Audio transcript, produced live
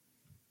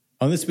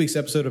On this week's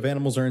episode of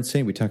Animals Are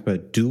Insane, we talk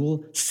about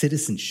dual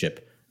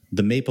citizenship,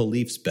 the Maple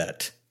Leafs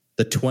bet,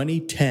 the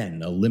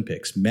 2010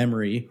 Olympics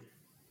memory,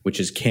 which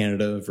is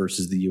Canada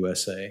versus the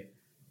USA,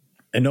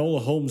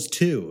 Enola Holmes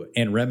 2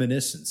 and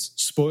Reminiscence,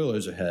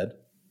 spoilers ahead,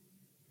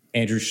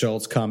 Andrew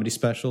Schultz comedy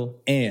special,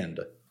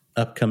 and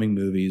upcoming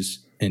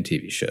movies and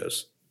TV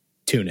shows.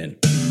 Tune in.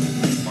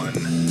 1, 2,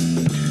 3.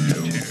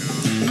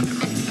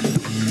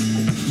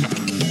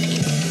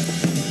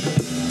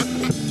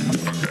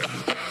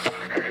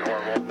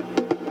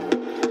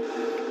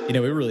 You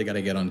know, we really got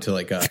to get onto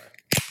like a.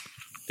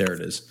 There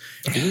it is.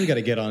 We really got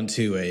to get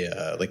onto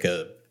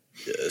a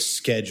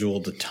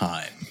scheduled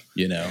time.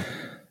 You know,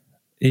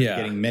 Yeah.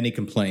 getting many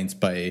complaints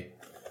by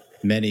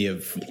many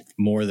of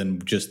more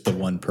than just the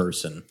one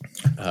person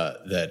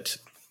that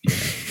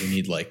we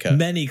need like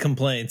Many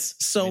complaints.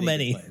 So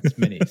many.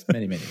 many. A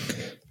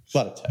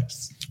lot of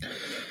texts.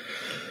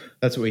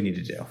 That's what we need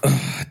to do.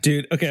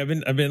 Dude, okay,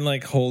 I've been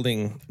like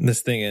holding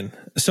this thing in.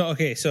 So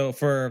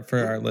for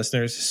our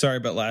listeners, sorry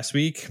about last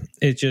week.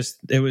 It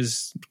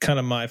was kind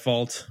of my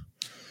fault.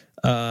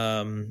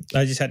 I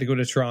just had to go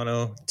to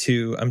Toronto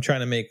I'm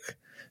trying to make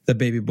the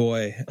baby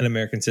boy an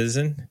American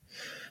citizen.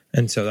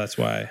 And so that's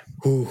why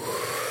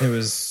it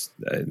was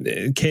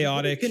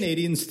chaotic. What do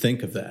Canadians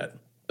think of that?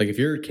 Like, if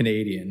you're a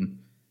Canadian,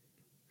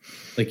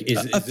 like,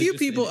 is a few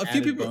people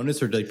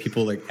bonus, or do like,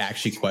 people like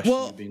actually question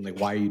you, being like,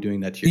 why are you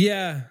doing that to your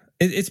Yeah.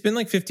 It's been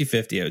like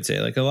 50-50, I would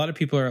say. Like, a lot of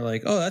people are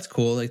like, oh, that's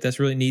cool. Like,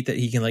 that's really neat that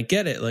he can like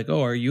get it. Like,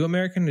 oh, are you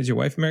American? Is your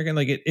wife American?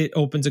 Like, it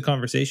opens a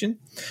conversation.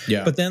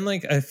 Yeah. But then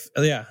like,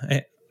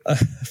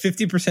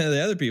 50% of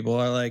the other people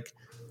are like,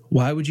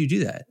 why would you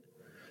do that?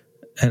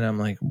 And I'm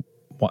like,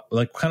 what?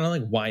 Like, kind of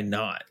like, why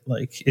not?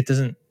 Like, it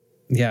doesn't,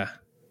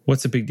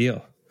 what's the big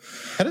deal?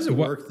 How does it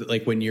work that,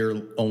 like, when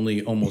you're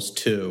only almost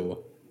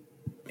 2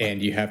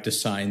 and you have to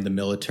sign the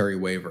military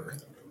waiver?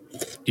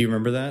 Do you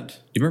remember that? Do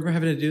you remember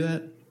having to do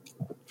that?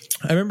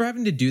 I remember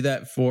having to do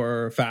that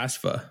for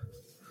FAFSA.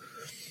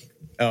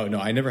 Oh, no,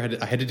 I never had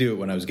to. I had to do it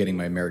when I was getting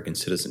my American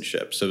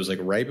citizenship. So it was like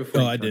right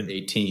before I turned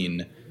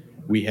 18.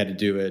 We had to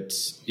do it.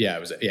 Yeah,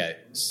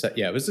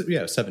 it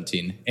was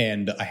 17.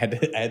 And I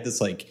had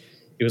this like,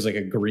 it was like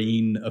a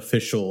green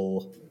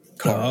official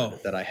card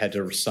that I had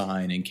to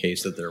sign in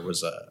case that there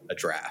was a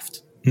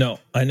draft. No,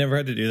 I never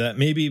had to do that.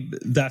 Maybe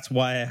that's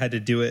why I had to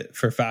do it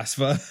for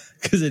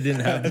FAFSA, because it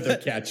didn't have They're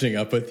catching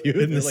up with you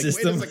in the like,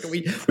 system. Wait a second,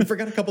 we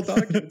forgot a couple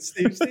documents.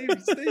 Steve.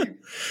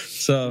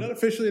 So You're not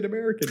officially an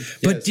American.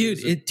 But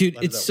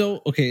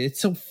it's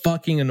so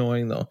fucking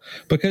annoying though,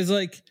 because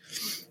like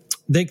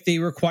they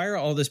require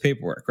all this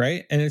paperwork,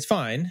 right? And it's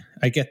fine.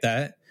 I get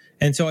that.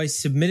 And so I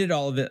submitted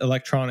all of it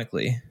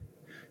electronically,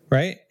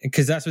 right?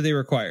 Because that's what they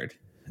required.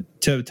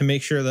 To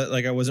make sure that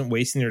like I wasn't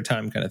wasting their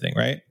time, kind of thing,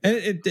 right?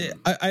 And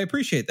I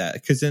appreciate that,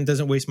 because then it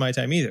doesn't waste my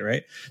time either,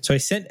 right? So I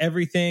sent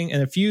everything,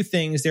 and a few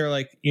things they're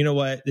like, you know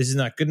what, this is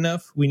not good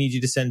enough. We need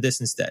you to send this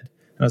instead.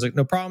 And I was like,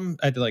 no problem.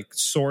 I had to like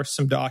source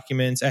some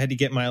documents. I had to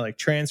get my like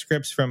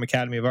transcripts from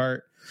Academy of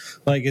Art.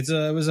 Like it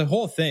was a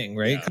whole thing,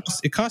 right? Yeah.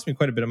 It cost me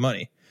quite a bit of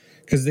money,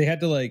 because they had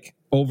to like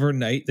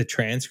overnight the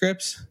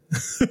transcripts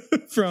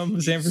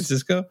from San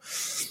Francisco.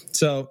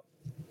 So.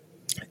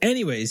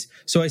 Anyways,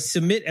 so I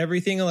submit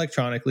everything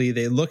electronically.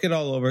 They look it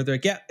all over. They're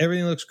like, yeah,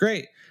 everything looks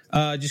great.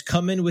 Just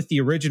come in with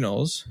the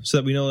originals so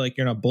that we know like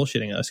you're not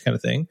bullshitting us, kind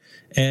of thing.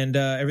 And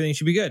everything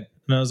should be good.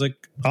 And I was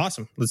like,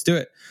 awesome, let's do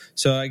it.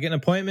 So I get an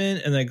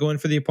appointment, and I go in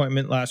for the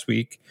appointment last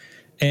week,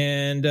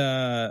 and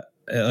I,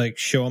 like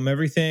show him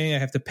everything. I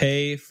have to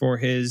pay for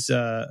his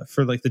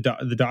for like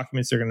the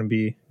documents they're going to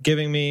be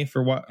giving me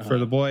for for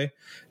the boy,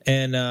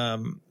 and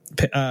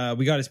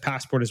we got his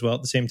passport as well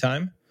at the same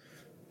time.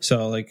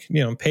 So like,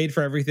 paid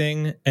for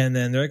everything. And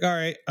then they're like, all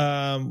right,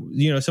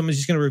 someone's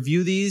just going to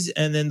review these,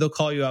 and then they'll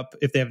call you up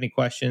if they have any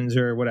questions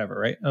or whatever.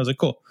 Right. I was like,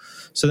 cool.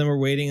 So then we're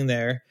waiting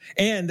there.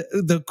 And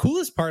the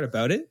coolest part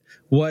about it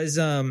was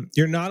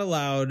you're not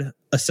allowed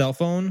a cell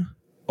phone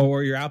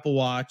or your Apple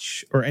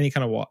Watch or any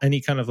kind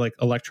of like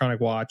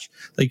electronic watch.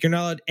 Like, you're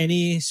not allowed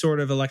any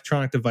sort of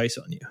electronic device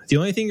on you. The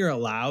only thing you're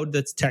allowed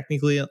that's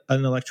technically an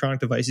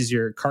electronic device is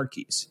your car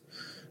keys.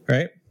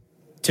 Right.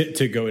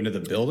 To go into the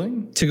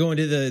building? To go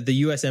into the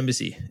U.S.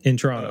 Embassy in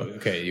Toronto. Oh,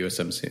 okay, U.S.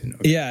 Embassy.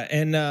 Okay. Yeah,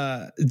 and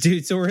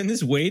dude, so we're in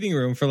this waiting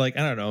room for like,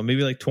 I don't know,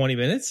 maybe like 20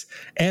 minutes.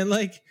 And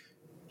like,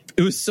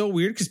 it was so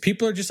weird because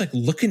people are just like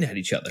looking at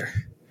each other.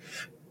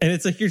 And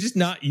it's like, you're just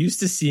not used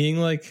to seeing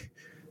like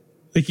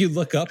you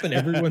look up and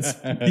everyone's,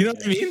 you know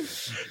what I mean?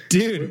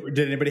 Dude.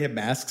 Did anybody have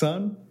masks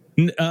on?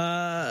 I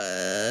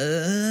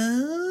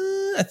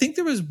think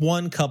there was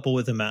one couple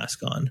with a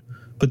mask on,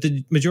 but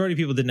the majority of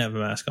people didn't have a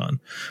mask on.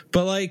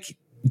 But like,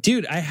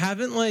 dude, I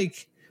haven't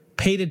like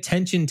paid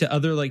attention to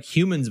other like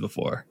humans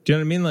before. Do you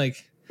know what I mean?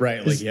 Like, right.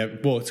 Like,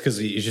 it's because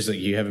it's just like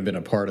you haven't been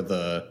a part of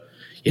the.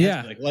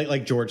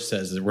 Like George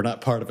says, we're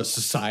not part of a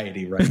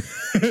society, right?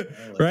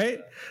 Right?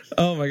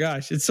 Oh my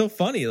gosh, it's so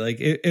funny. Like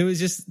it was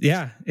just,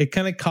 it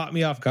kind of caught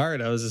me off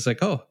guard. I was just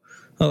like, oh,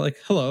 like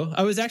hello.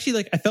 I was actually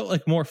like, I felt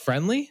like more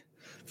friendly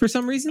for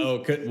some reason. Oh,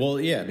 good. Well,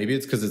 yeah, maybe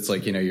it's because it's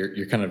like,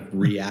 you're kind of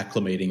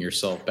reacclimating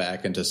yourself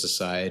back into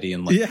society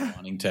and like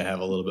wanting to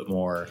have a little bit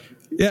more.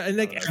 Yeah, and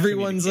like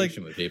everyone's like,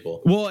 with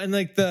people. Well, and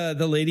like the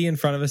lady in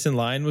front of us in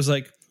line was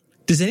like,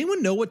 "Does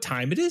anyone know what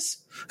time it is?"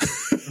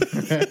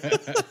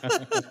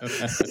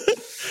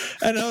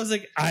 And I was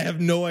like, "I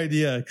have no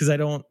idea because I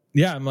don't."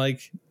 Yeah, I'm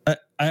like,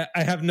 I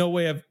have no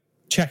way of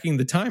checking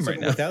the time right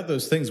now. Without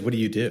those things, what do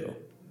you do?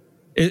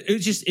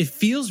 It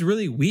feels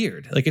really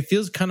weird. Like it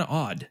feels kind of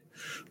odd.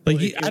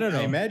 Like I don't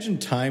know. I imagine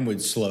time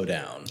would slow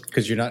down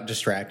because you're not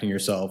distracting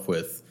yourself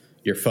with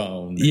your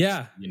phone,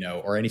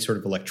 or any sort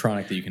of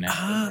electronic that you can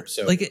have.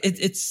 So, like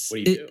it's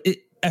what do you do?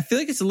 I feel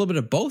like it's a little bit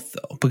of both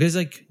though, because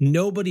like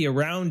nobody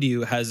around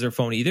you has their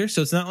phone either.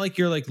 So it's not like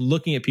you're like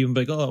looking at people and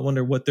be like, oh, I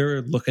wonder what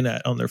they're looking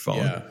at on their phone.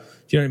 Yeah.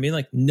 Do you know what I mean?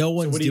 Like no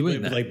one's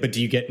doing that. Like, but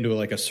do you get into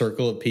like a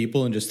circle of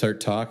people and just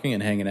start talking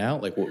and hanging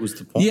out? Like, what was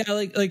the point? Yeah,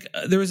 like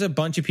there was a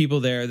bunch of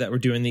people there that were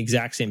doing the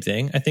exact same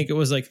thing. I think it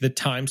was like the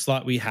time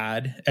slot we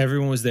had.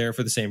 Everyone was there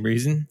for the same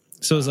reason.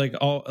 So it was like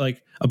all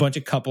like a bunch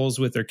of couples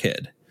with their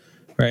kid.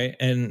 Right.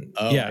 And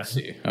I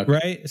see. Okay.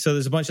 Right. So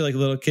there's a bunch of like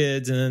little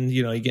kids, and then,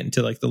 you get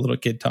into like the little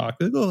kid talk.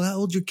 Like, oh, how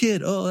old's your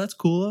kid? Oh, that's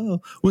cool.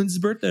 Oh, when's his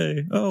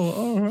birthday?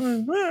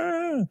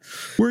 Where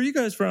are you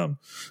guys from?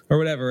 Or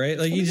whatever. Right.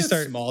 Like you just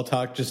start. Small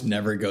talk just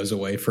never goes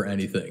away for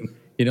anything.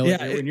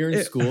 When you're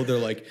in school, they're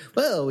like,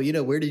 well,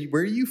 where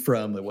are you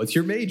from? Like, what's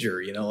your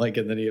major? And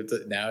then you have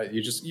to, now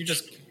you're just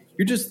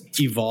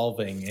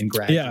evolving and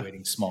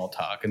graduating small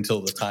talk until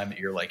the time that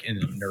you're like in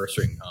a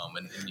nursing home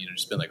and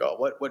just been like, oh,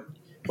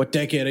 what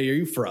decade are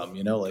you from?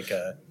 How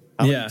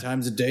many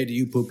times a day do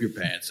you poop your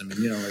pants? I mean,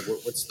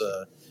 what's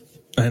the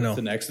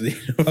next thing?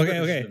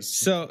 Okay.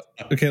 So,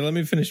 let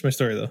me finish my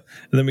story though,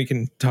 and then we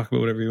can talk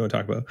about whatever you want to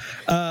talk about.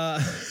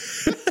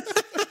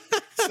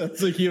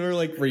 Sounds like you were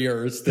like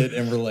rehearsed it,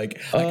 and we're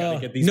like, I gotta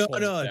get these. No,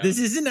 down. this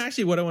isn't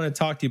actually what I want to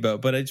talk to you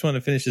about, but I just want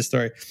to finish this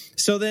story.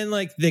 So then,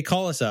 like, they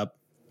call us up.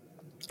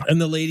 And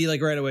the lady,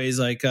 like, right away is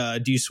like,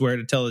 do you swear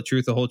to tell the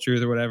truth, the whole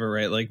truth, or whatever,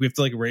 right? Like, we have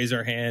to, like, raise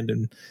our hand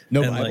and...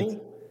 No and, Bible?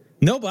 Like,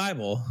 no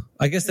Bible.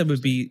 I guess that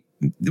would be...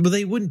 Well,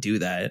 they wouldn't do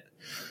that.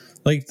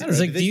 Like, it's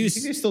like, do you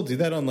think they still do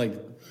that on, like...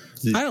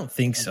 I don't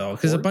think so,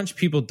 because a bunch of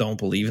people don't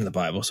believe in the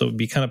Bible, so it would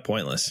be kind of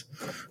pointless,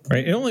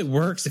 right? It only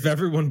works if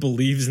everyone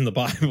believes in the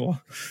Bible.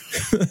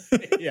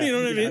 You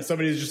know what I mean?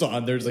 Somebody's just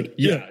on there's like,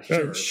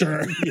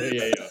 sure.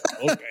 Yeah.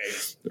 Okay.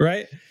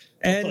 Right?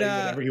 And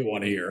whatever you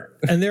want to hear.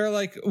 And they're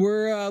like,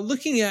 we're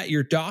looking at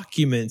your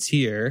documents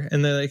here.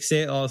 And they like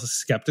say it all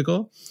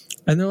skeptical.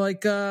 And they're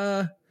like,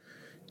 did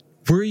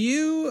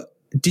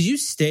you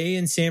stay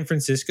in San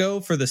Francisco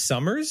for the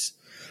summers?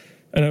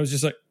 And I was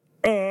just like,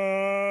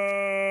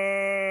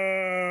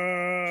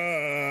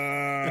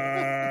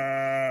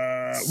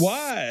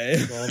 why?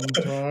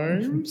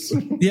 Sometimes.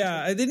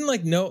 Yeah, I didn't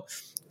like know.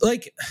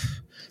 Like,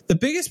 the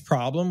biggest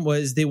problem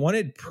was they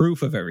wanted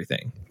proof of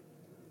everything.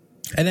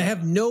 And I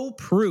have no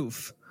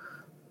proof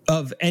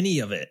of any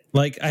of it.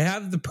 Like, I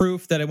have the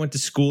proof that I went to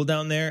school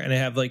down there, and I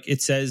have like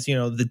it says,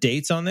 the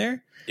dates on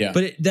there. Yeah.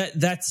 But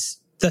that's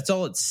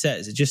all it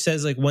says. It just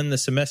says like when the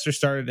semester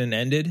started and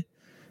ended.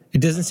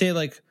 It doesn't say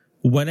like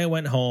when I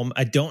went home.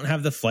 I don't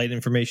have the flight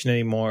information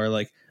anymore.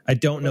 Like, I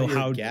don't know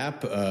how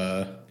Gap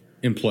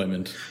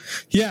employment.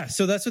 Yeah,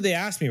 so that's what they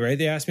asked me, right?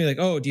 They asked me like,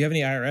 "Oh, do you have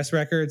any IRS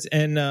records?"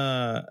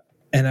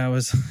 And I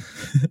was,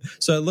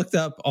 so I looked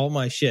up all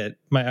my shit,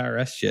 my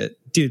IRS shit.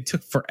 Dude, it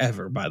took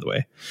forever, by the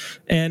way.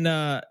 And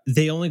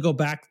they only go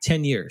back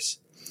 10 years.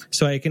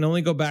 So I can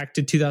only go back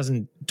to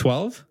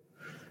 2012.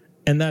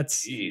 And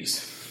that's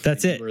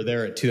it. We're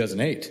there at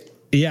 2008.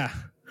 Yeah.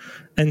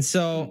 And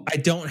so I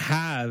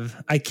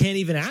can't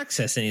even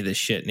access any of this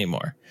shit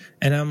anymore.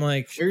 And I'm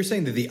like... So you're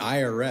saying that the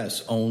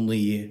IRS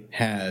only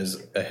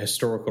has a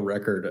historical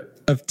record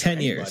of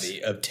 10 years.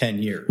 Of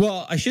 10 years.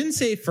 Well, I shouldn't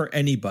say for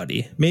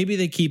anybody. Maybe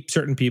they keep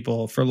certain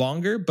people for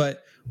longer,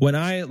 but when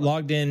I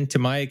logged into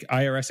my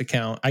IRS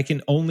account, I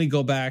can only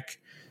go back...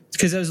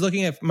 Because I was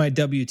looking at my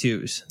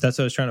W-2s. That's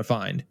what I was trying to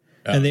find.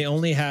 Oh. And they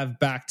only have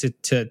back to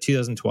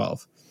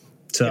 2012.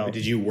 So, yeah, but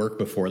did you work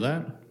before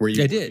that? Were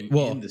you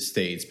in the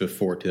States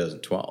before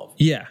 2012?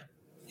 Yeah.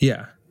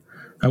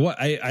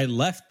 I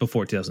left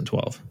before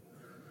 2012.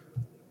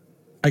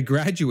 I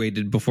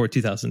graduated before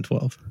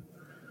 2012.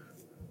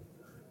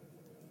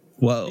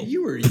 Whoa. But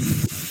you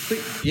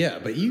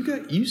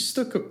didn't you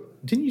stick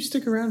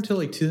around until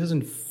like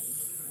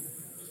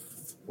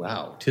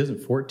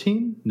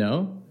 2014?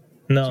 No.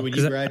 So when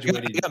you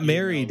graduated, I got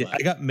married. I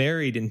got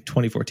married in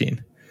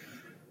 2014.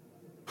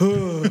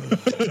 Dude,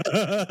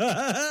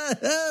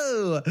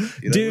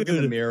 dude, look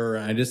in the mirror.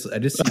 I just see I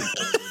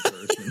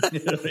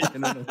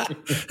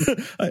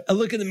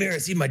look in the mirror,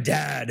 see my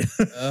dad.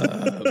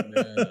 Oh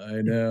man,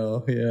 I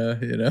know. Yeah,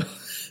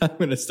 I'm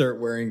gonna start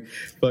wearing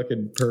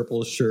fucking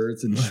purple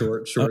shirts and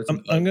short shorts.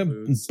 I'm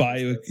gonna buy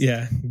you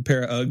a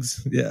pair of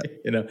Uggs. Yeah,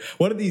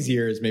 one of these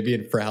years, maybe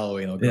for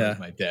Halloween, I'll go with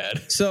my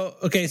dad. So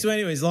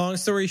anyways, long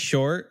story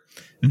short,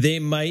 they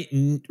might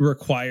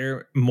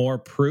require more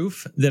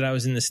proof that I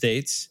was in the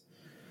States.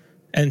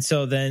 And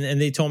so then, and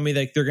they told me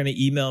like they're going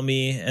to email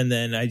me, and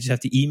then I just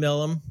have to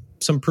email them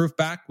some proof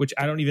back, which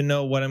I don't even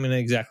know what I'm going to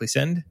exactly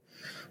send.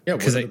 Yeah,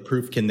 what other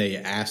proof can they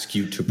ask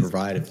you to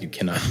provide if you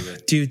cannot do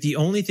it? Dude, the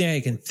only thing I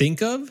can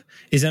think of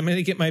is I'm going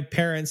to get my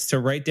parents to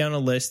write down a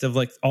list of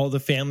like all the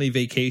family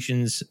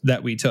vacations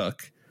that we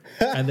took.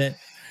 And then,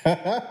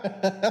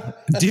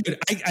 dude,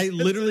 I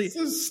literally... This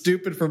is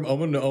stupid from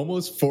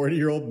almost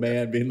 40-year-old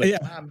man being like,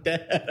 I'm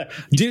dead.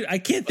 Dude, I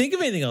can't think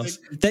of anything else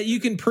that you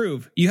can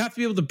prove. You have to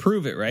be able to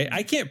prove it, right?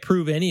 I can't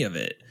prove any of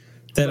it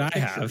that I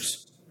have.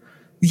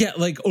 Yeah,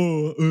 like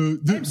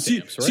see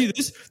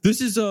this.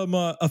 This is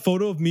a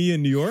photo of me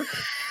in New York.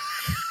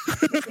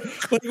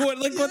 Like what?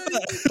 Like what?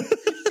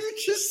 You're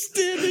just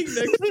standing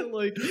next to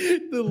like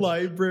the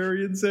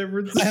library in San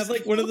Francisco. I have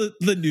like one of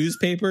the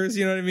newspapers.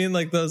 You know what I mean?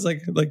 Like those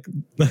like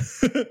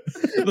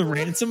the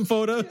ransom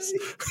photos.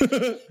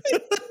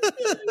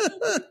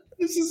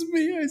 This is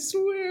me, I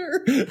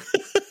swear.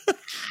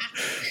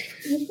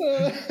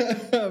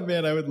 Oh,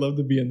 man, I would love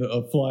to be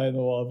a fly in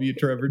the wall if you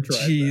ever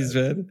tried. Jeez,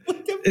 man.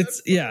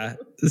 It's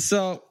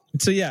So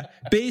yeah,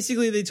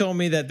 basically they told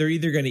me that they're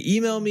either going to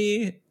email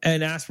me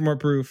and ask for more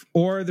proof,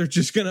 or they're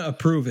just going to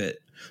approve it.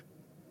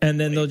 And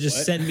then they'll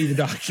just send me the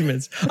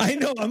documents. I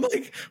know. I'm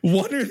like,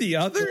 one or the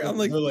other. I'm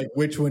like, they're like,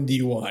 which one do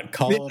you want?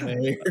 Column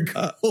A or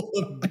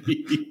column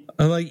B?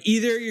 I'm like,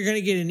 either you're going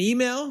to get an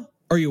email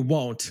or you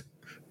won't.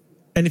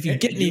 And if you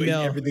get an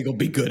email, everything will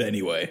be good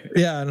anyway.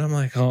 Yeah. And I'm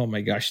like, oh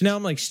my gosh. Now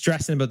I'm like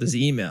stressing about this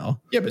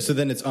email. Yeah. But so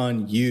then it's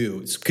on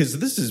you, because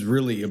this is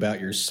really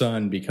about your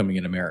son becoming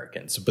an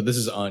American. But this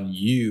is on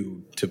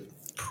you to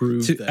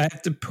prove that. I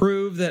have to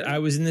prove that I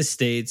was in the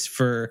States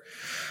for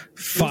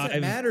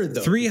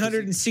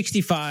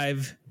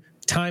 365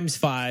 times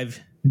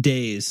 5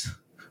 days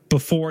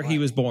before he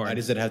was born. Why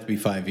does it have to be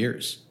 5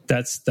 years?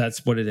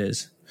 That's what it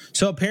is.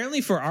 So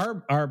apparently for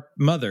our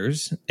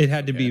mothers, it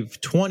had to be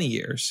 20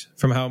 years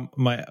from how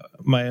my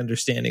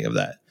understanding of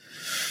that.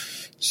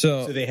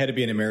 So they had to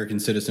be an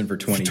American citizen for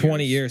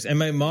 20 years. And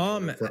my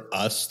mom, for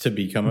us to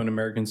become an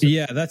American citizen.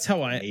 Yeah, that's how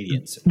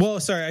well,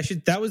 sorry,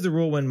 that was the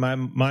rule when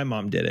my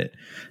mom did it.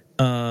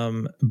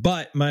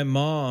 But my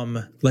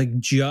mom like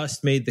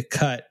just made the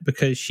cut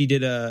because she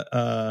did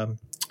a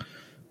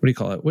what do you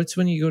call it? What's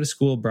when you go to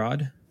school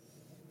abroad?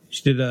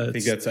 She did a. I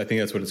think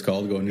that's what it's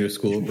called, going to a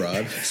school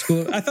abroad.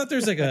 I thought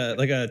there's like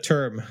a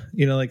term,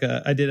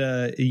 I did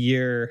a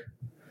year.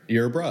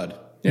 Year abroad.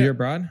 Yeah. Year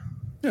abroad.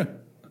 Yeah.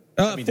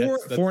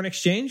 Foreign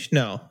exchange?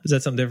 No, is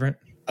that something different?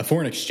 A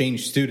foreign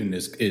exchange student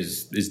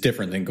is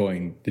different than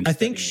going. I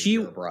think she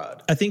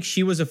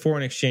was a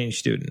foreign exchange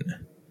student.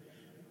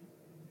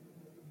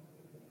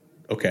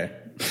 Okay.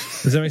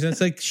 Does that make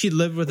sense? Like she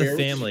lived with a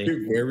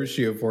family. Where was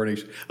she a foreign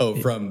exchange? Oh,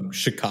 from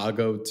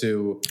Chicago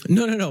to.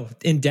 No.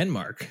 In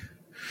Denmark.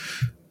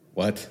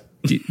 What?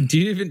 Do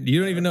you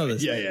don't even know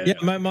this? Yeah.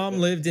 My mom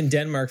lived in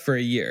Denmark for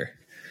a year,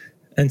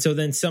 and so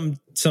then some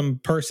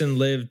person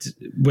lived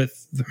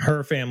with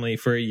her family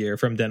for a year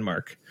from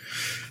Denmark,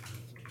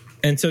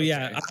 and so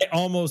I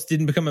almost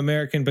didn't become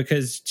American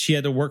because she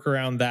had to work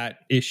around that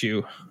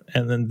issue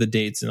and then the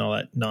dates and all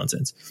that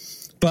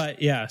nonsense.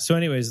 But yeah, so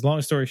anyways,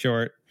 long story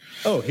short.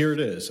 Oh, here it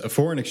is. A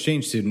foreign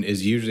exchange student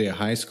is usually a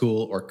high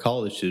school or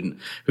college student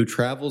who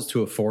travels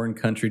to a foreign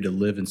country to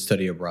live and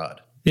study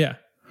abroad. Yeah.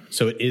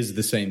 So it is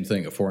the same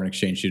thing, a foreign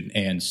exchange student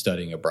and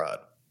studying abroad.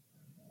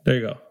 There you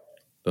go.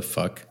 The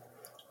fuck?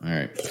 All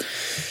right.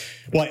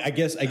 Well, I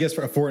guess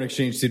for a foreign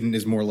exchange student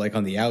is more like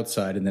on the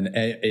outside, and then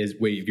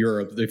if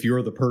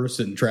you're the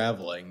person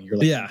traveling, you're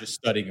like I'm just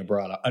studying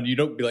abroad, and you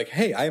don't be like,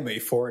 hey, I'm a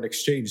foreign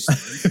exchange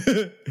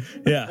student.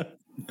 Yeah.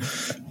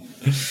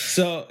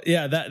 So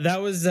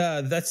that was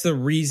that's the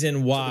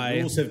reason why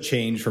the rules have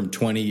changed from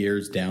 20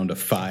 years down to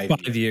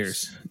 5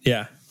 years.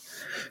 Yeah.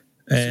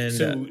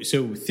 And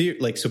so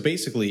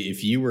basically,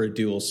 if you were a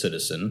dual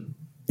citizen,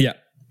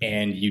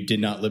 and you did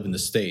not live in the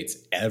States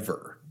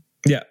ever,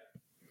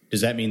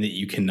 does that mean that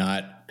you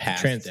cannot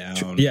pass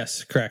down?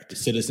 Yes, correct. The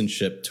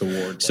citizenship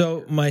toward.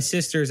 So my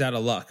sister's out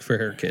of luck for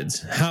her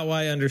kids. How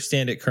I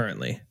understand it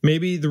currently,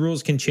 maybe the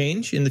rules can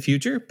change in the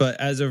future, but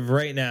as of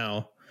right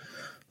now,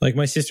 like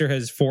my sister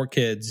has 4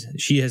 kids.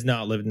 She has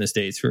not lived in the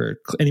States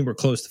for anywhere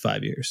close to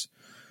 5 years.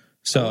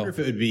 So I wonder if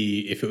it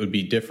would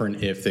be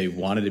different if they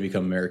wanted to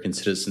become American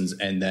citizens,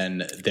 and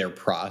then their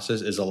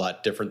process is a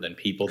lot different than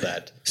people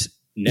that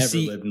never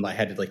lived and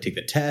had to take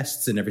the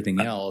tests and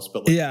everything else.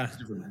 But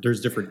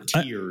there's different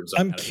tiers.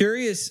 I'm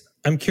curious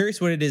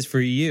what it is for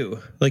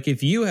you. Like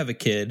if you have a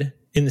kid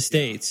in the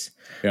States,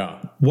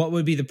 what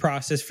would be the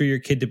process for your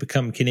kid to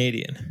become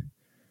Canadian?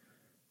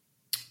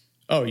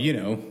 Oh,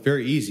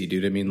 very easy,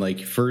 dude. I mean,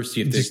 first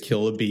you have to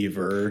kill a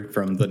beaver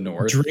from the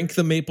north. Drink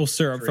the maple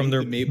syrup from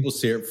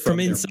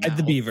inside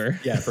the beaver.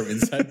 Yeah, from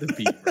inside the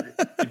beaver.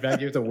 In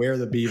fact, you have to wear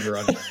the beaver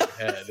on your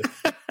head.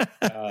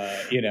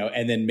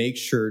 And then make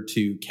sure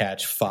to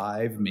catch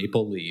 5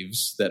 maple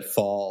leaves that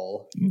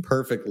fall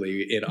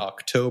perfectly in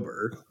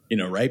October,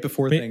 right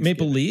before Thanksgiving.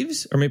 Maple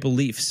leaves or maple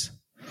leafs?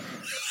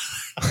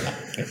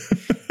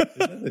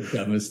 Isn't The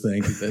dumbest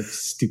thing. That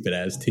stupid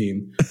ass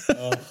team.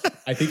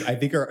 I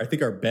think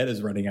our bet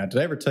is running out. Did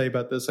I ever tell you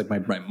about this? Like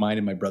mine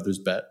and my brother's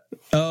bet.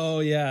 Oh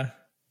yeah.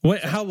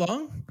 What? How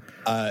long?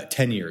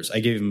 10 years. I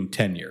gave him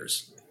 10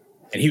 years,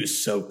 and he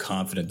was so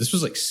confident. This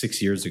was like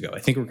 6 years ago. I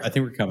think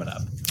we're coming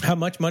up. How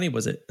much money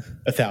was it?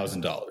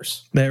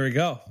 $1,000. There we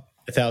go.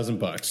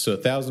 $1,000. So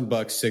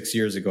 $1,000 6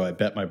 years ago. I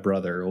bet my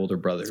older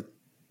brother,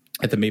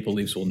 that the Maple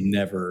Leafs will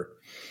never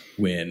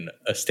win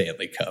a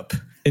Stanley Cup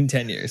In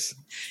 10 years.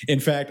 In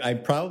fact, I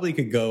probably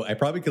could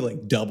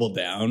like double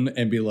down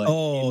and be like,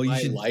 Oh, in you my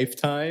should-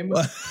 lifetime,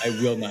 I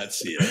will not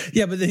see it.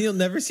 Yeah, but then you'll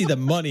never see the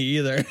money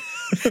either.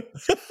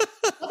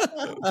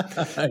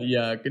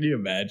 Yeah, can you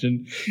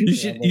imagine?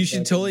 You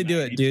should totally do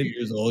it, dude.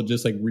 Years old,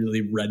 just like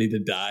really ready to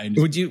die. And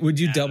Would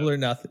you double or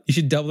nothing? You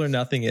should double or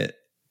nothing it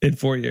in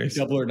 4 years.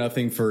 double or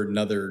nothing for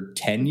another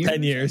 10 years?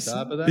 10 years. On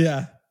top of that?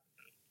 Yeah.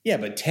 Yeah,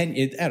 but 10,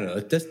 I don't know.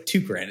 That's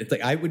 $2,000. It's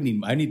like I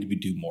need to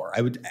do more.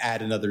 I would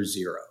add another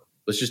zero.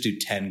 Let's just do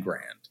 10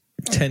 grand.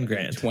 10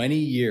 grand. 20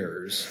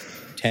 years,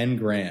 10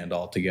 grand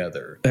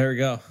altogether There we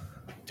go.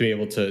 to be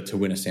able to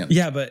win a Stanley.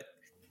 Yeah, but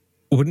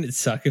wouldn't it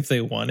suck if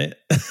they won it?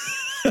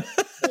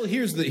 Well,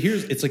 here's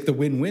it's like the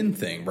win-win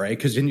thing, right?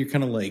 Because then you're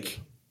kind of like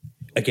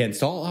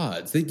against all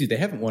odds. They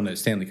haven't won a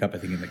Stanley Cup, I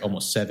think, in like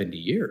almost 70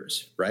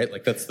 years, right?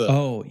 Like that's the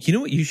Oh, you know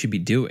what you should be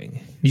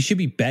doing? You should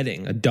be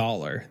betting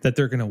 $1 that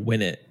they're going to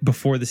win it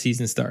before the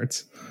season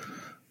starts.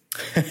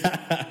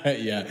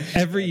 yeah.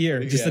 Every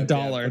year, just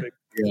 $1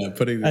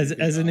 Putting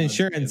as an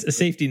insurance, a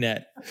safety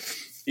net.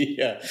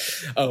 Yeah.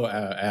 Oh,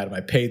 Adam, I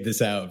paid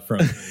this out from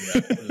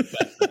the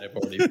bet that I've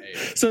already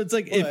made. So it's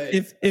like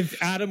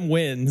if Adam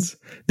wins,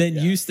 then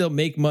you still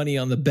make money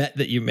on the bet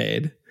that you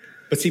made.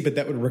 But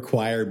that would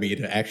require me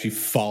to actually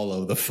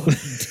follow the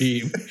fucking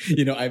team.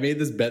 You know, I made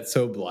this bet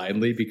so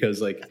blindly because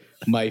like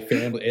my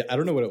family, I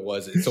don't know what it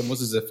was. It's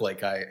almost as if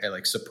like I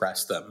like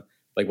suppressed them.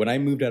 Like when I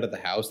moved out of the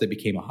house, they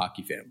became a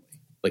hockey family.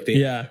 Like they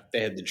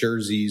had the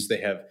jerseys, they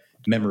have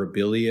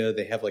memorabilia,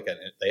 they have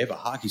a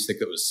hockey stick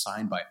that was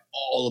signed by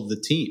all of the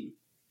team.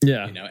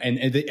 Yeah. You know,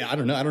 and they, I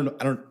don't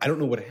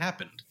know what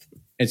happened.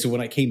 And so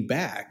when I came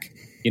back,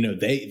 you know,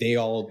 they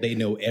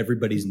know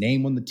everybody's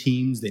name on the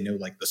teams. They know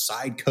like the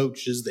side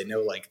coaches. They know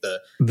like the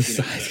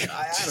side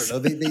I don't know.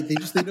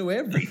 They know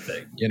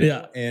everything. You know,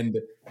 Yeah.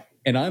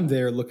 And I'm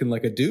there looking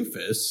like a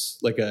doofus,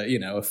 like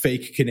a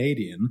fake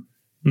Canadian,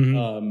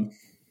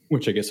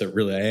 which I guess I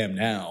am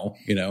now.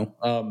 You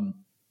know,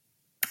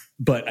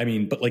 but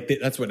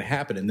that's what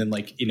happened. And then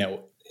like, you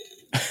know,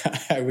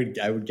 I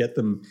would get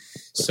them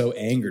so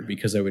angered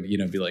because I would, you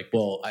know, be like,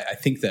 well, I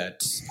think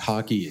that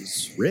hockey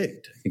is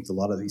rigged. I think a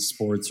lot of these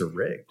sports are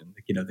rigged. And,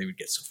 you know, they would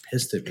get so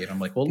pissed at me. And I'm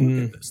like, well,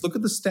 look at this. Look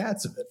at the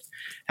stats of it.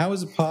 How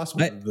is it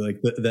possible?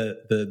 Like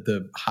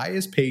the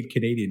highest paid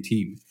Canadian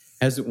team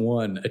hasn't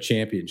won a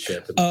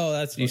championship.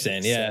 That's what you're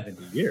saying. Yeah.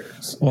 70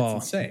 years. Well,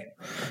 it's insane.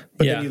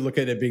 But then you look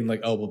at it being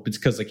like, oh, well, it's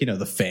because like, you know,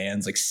 the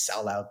fans like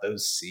sell out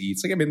those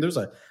seats. Like, I mean,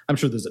 I'm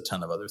sure there's a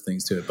ton of other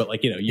things to it, but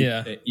like, you know,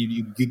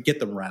 you get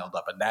them riled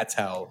up. And that's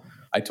how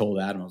I told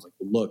Adam, I was like,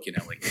 well, look, you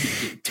know, like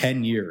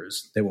 10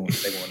 years, they won't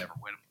ever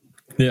win.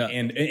 Yeah.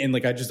 And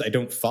like, I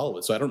don't follow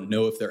it. So I don't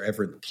know if they're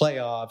ever in the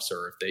playoffs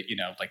or if they, you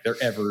know, like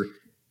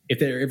if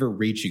they're ever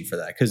reaching for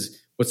that.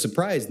 Cause what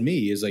surprised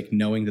me is like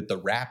knowing that the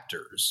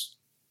Raptors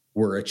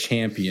were a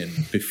champion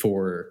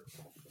before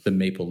the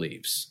Maple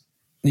Leafs.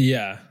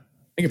 Yeah.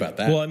 Think about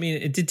that. Well, I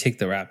mean, it did take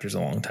the Raptors a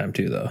long time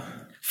too, though.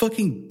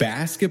 Fucking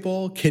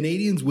basketball.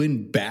 Canadians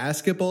win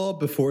basketball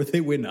before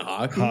they win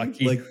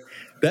hockey. Like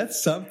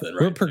that's something,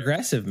 right? We're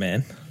progressive,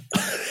 man.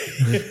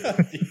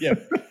 Yeah.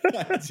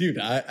 Dude,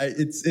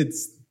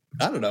 it's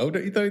I don't know.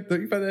 Don't you find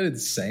that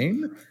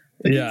insane?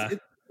 Like, Yeah.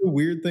 It's a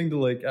weird thing to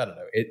like, I don't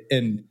know.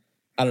 And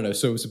I don't know.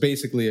 So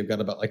basically I've got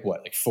about like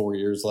 4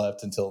 years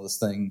left until this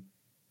thing,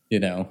 you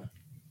know,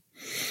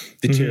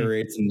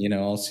 deteriorates, and you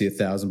know, I'll see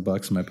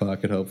 $1,000 in my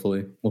pocket.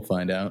 Hopefully, we'll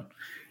find out.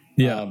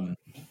 Yeah,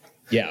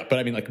 but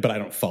I mean, like, but I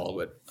don't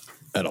follow it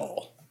at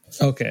all.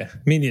 Okay,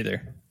 me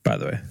neither. By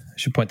the way, I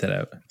should point that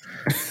out.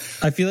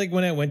 I feel like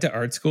when I went to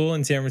art school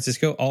in San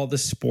Francisco, all the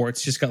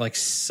sports just got like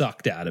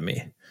sucked out of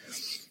me.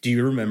 Do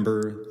you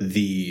remember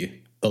the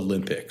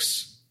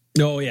Olympics?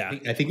 Oh yeah,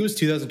 I think it was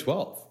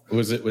 2012.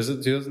 Was it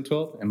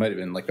 2012? It might have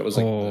been like it was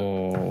like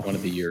one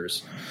of the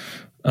years.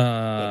 It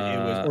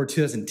was, or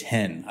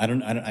 2010. I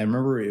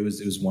remember it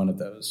was one of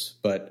those.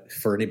 But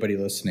for anybody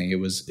listening,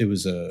 it's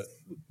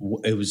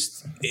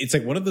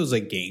like one of those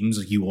like games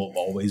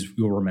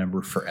you'll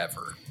remember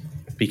forever,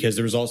 because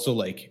there was also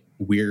like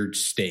weird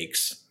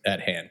stakes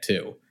at hand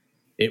too.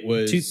 It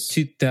was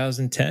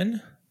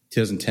 2010.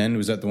 2010,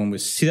 was that the one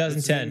with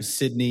 2010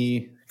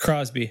 Sidney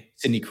Crosby?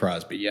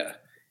 Yeah.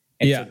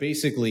 And so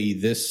basically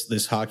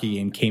this hockey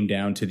game came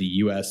down to the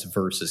US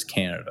versus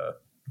Canada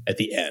at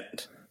the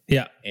end.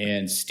 Yeah.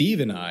 And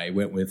Steve and I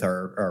went with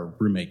our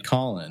roommate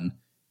Colin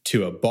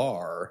to a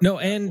bar. No,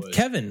 and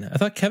Kevin. I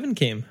thought Kevin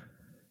came.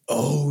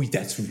 Oh,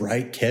 that's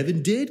right.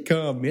 Kevin did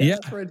come. Yeah, Yeah.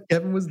 that's right.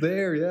 Kevin was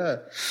there. Yeah.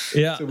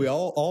 Yeah. So we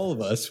all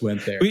of us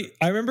went there.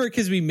 I remember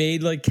because we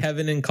made like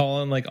Kevin and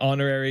Colin like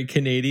honorary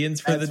Canadians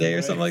for the That's day or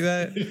right. something like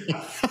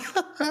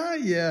that.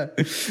 Yeah.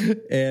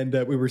 And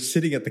we were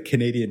sitting at the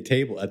Canadian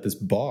table at this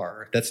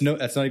bar. That's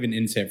not even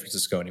in San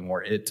Francisco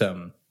anymore. It's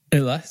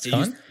It's it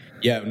gone?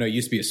 used, it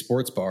used to be a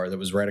sports bar that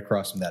was right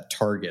across from that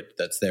Target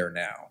that's there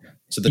now.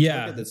 So the Yeah.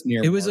 Target that's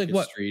near It was Market like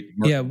what- Street,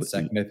 yeah, Market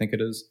Second, I think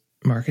it is.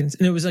 Markins,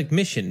 and it was like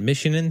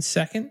Mission in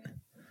second.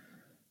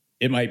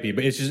 It might be,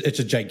 but it's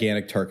a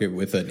gigantic Target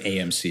with an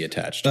AMC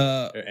attached.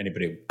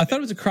 Anybody? I thought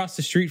it was across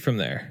the street from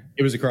there.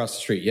 It was across the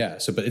street, yeah.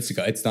 So, but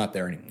it's not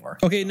there anymore.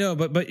 Okay, no,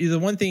 but the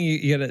one thing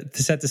you got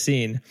to set the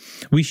scene.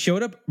 We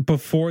showed up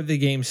before the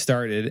game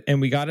started,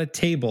 and we got a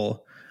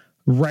table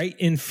right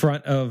in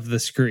front of the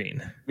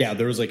screen. Yeah,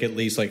 there was like at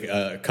least like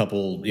a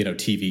couple,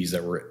 TVs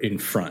that were in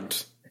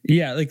front.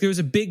 Yeah, like there was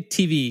a big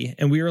TV,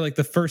 and we were like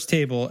the first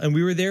table, and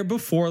we were there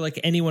before like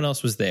anyone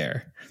else was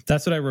there.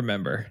 That's what I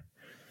remember.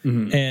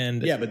 Mm-hmm.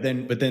 And Yeah, but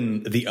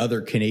then the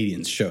other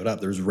Canadians showed up.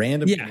 There's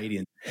random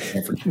Canadians in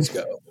San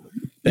Francisco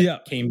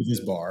that came to this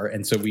bar,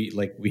 and so we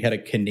had a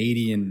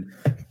Canadian.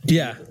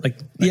 Yeah, like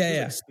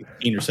Like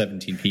 16 or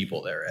 17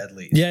 people there at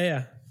least.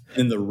 yeah.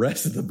 And the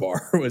rest of the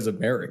bar was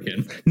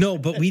American. No,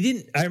 but we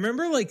didn't. I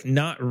remember like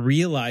not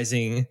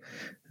realizing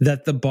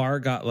that the bar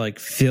got like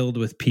filled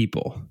with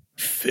people.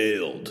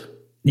 Filled.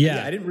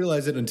 Yeah. I didn't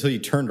realize it until you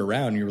turned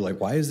around and you were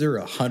like, why is there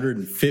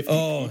 150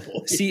 people?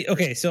 See,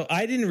 okay, so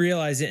I didn't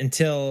realize it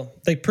until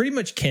like pretty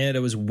much Canada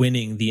was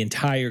winning the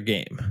entire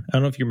game. I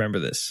don't know if you remember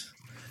this,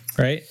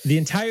 right? The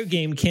entire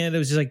game, Canada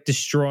was just like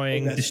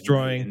destroying. In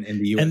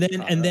the US,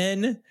 and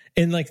then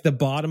in like the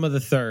bottom of the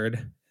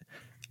third,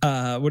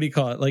 what do you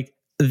call it? Like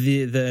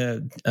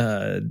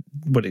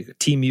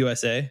Team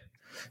USA.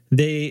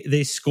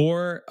 They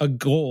score a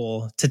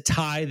goal to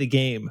tie the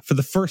game for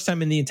the first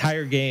time in the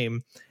ententire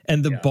game,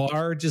 and the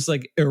bar just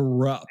like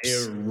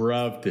erupts.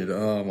 Erupted.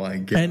 Oh my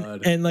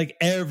god. And like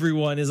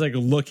everyone is like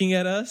looking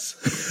at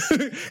us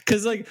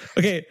because like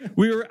okay,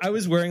 I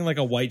was wearing like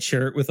a white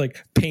shirt with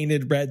like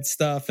painted red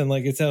stuff, and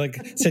like it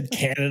said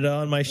Canada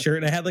on my shirt,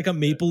 and I had like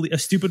a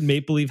stupid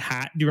maple leaf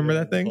hat. Do you remember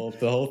that thing?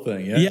 The whole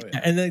thing. Yeah,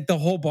 and like the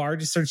whole bar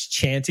just starts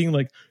chanting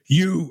like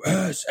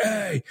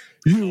USA,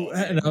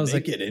 and I was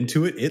like, get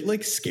into it. It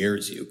like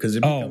scares you because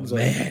it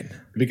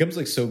becomes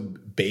like so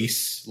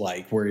bass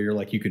like where you're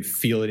like you could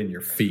feel it in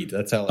your feet.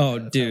 That's how.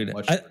 Dude,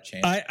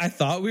 I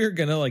thought we were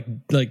gonna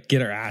like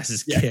get our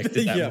asses kicked at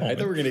that moment. I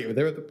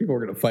thought people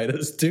were gonna fight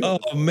us too.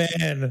 Oh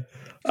man,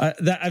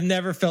 I've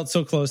never felt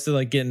so close to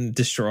like getting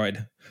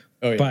destroyed.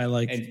 Oh, yeah. By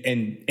like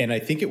and I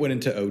think it went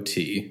into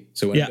OT,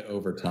 so it went into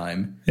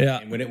overtime. Yeah,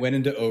 and when it went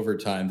into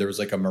overtime, there was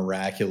like a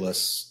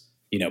miraculous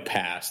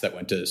pass that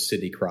went to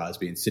Sidney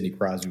Crosby, and Sidney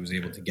Crosby was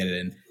able to get it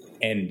in,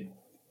 and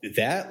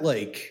that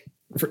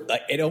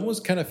it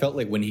almost kind of felt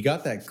like when he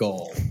got that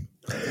goal,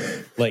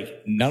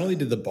 like not only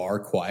did the bar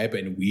quiet,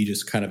 but we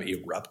just kind of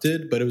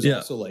erupted, but it was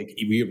also like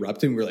we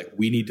erupted and we were like,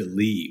 we need to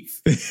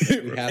leave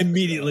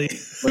immediately.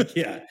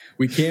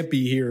 We can't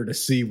be here to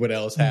see what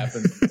else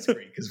happens on the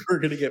screen because we're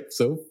gonna get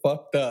so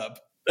fucked up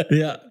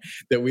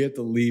that we have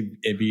to leave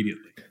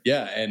immediately.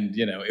 And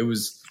it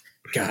was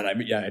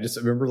I just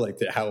remember like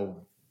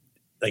how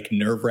like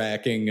nerve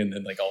wracking and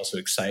then like also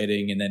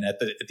exciting, and then at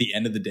the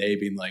end of the day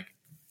being like,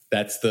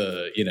 that's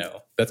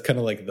that's kind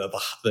of like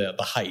the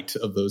height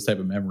of those type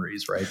of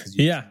memories, right?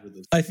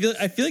 I feel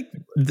like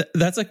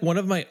that's like one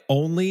of my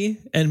only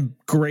and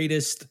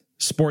greatest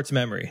sports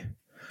memory.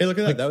 Hey, look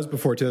at that! That was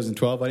before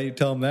 2012. I need to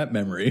tell him that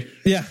memory.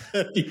 Yeah, I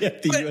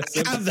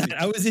have that.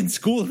 I was in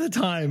school at the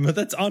time, but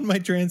that's on my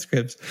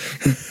transcripts.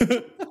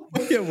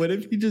 What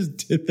if he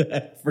just did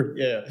that for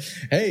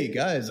Hey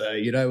guys,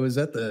 I was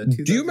at the.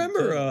 Do you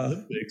remember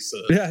Olympics?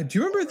 Do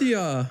you remember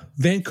the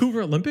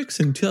Vancouver Olympics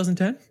in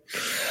 2010?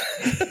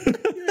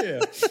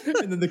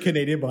 And then the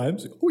Canadian behind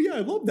him, oh yeah, I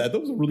love that.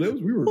 That was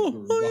we were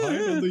behind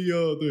on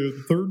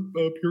the third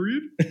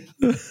period.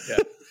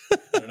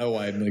 I don't know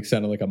why I'm like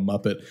sounding like a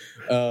Muppet.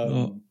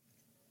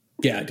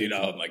 Yeah, dude.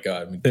 Oh my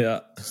god.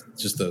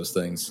 Just those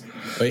things.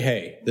 But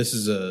hey, this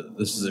is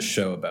a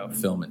show about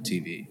film and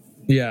TV.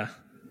 Yeah.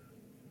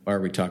 Why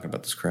are we talking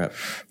about this crap?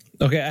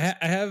 Okay,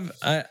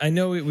 I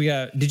know we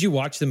got. Did you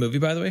watch the movie,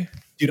 by the way?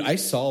 Dude, I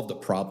solved a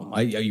problem.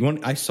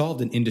 I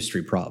solved an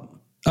industry problem.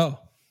 Oh,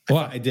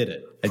 wow! I did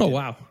it.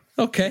 Wow.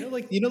 Okay.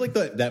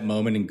 That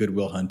moment in Good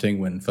Will Hunting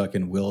when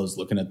fucking Will is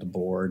looking at the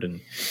board and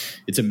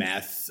it's a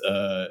math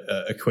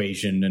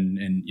equation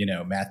and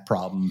math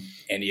problem,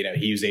 and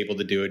he was able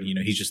to do it.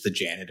 He's just the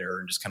janitor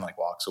and just kind of like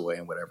walks away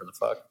and whatever the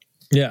fuck.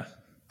 Yeah.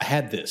 I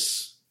had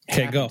this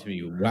happen to me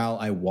while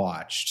I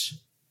watched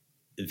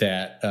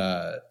that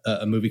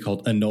a movie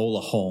called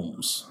Enola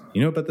Holmes.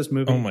 You know about this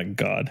movie? Oh my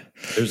god!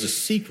 There's a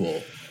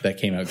sequel that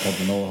came out called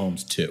Enola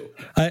Holmes 2.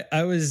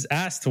 I was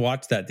asked to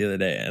watch that the other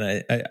day,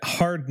 and I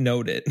hard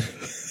note it.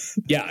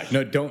 Yeah,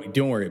 no, don't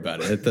worry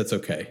about it. That's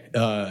okay.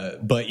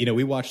 But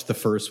we watched the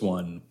first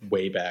one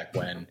way back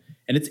when,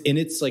 and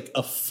it's like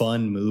a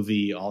fun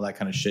movie, all that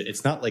kind of shit.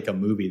 It's not like a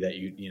movie that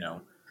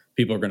people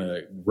people are going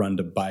to run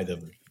to buy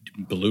the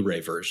Blu-ray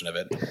version of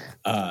it.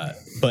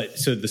 But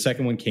so the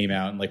second one came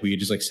out, and like we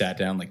just like sat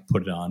down, like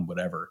put it on,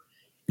 whatever.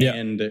 Yeah.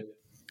 And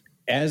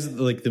as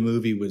like the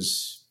movie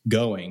was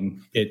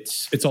going,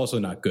 it's also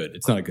not good.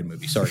 It's not a good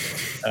movie. Sorry.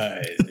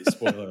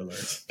 Spoiler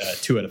alert.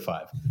 2 out of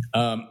 5.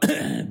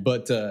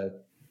 But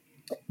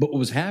what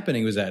was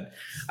happening was that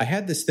I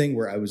had this thing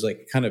where I was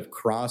like kind of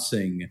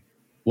crossing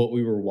what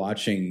we were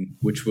watching,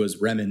 which was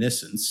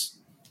Reminiscence,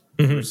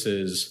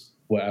 versus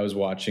what I was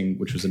watching,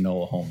 which was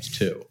Enola Holmes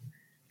 2.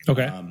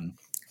 Okay.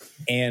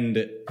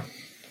 And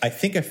I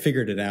think I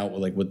figured it out.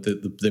 Like what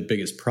the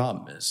biggest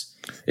problem is.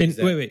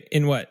 Wait.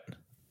 In what?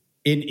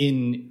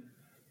 In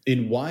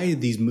why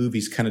these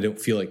movies kind of don't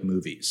feel like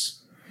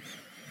movies.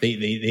 They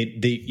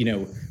you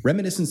know,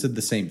 Reminiscence did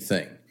the same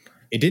thing.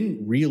 It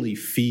didn't really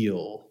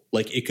feel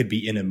like it could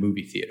be in a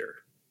movie theater.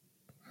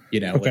 You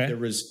know, Okay.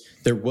 like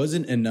there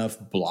wasn't enough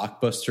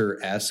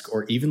blockbuster-esque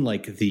or even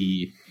like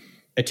the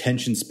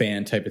attention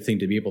span type of thing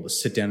to be able to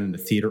sit down in the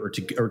theater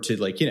or to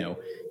like, you know,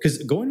 because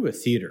going to a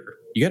theater,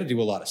 you got to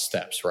do a lot of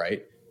steps,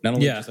 right? Not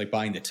only just like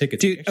buying the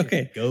tickets, Dude, you actually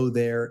have to go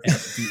there and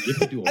you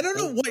have to do I don't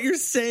know what you're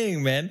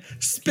saying, man.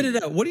 Spit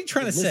it out. What are you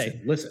trying to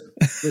say? Listen,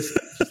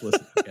 just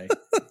listen, okay?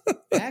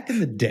 Back in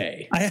the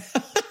day,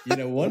 you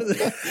know, one of the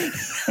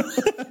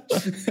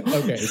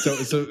so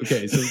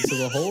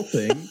the whole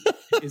thing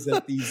is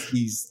that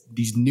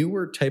these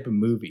newer type of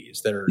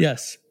movies that are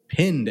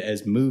pinned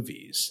as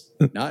movies,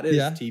 not as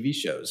TV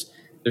shows,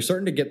 they're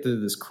starting to get to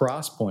this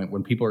cross point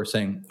when people are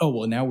saying, "Oh,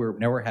 well, now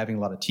we're having a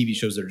lot of TV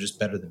shows that are just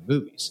better than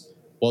movies."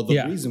 Well,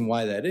 the reason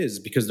why that is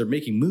because they're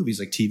making movies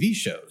like TV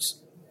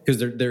shows because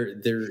they're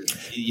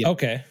you know,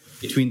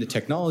 between the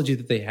technology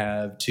that they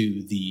have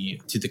to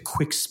the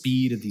quick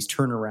speed of these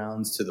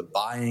turnarounds to the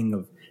buying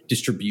of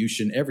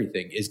distribution,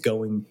 everything is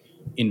going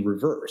in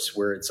reverse.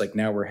 Where it's like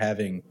now we're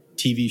having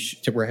we're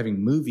having we're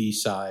having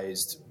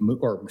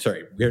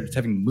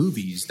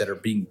movies that are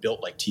being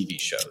built like TV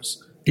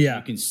shows. Yeah,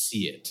 you can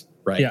see it,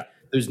 right? Yeah,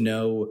 there's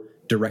no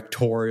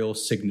directorial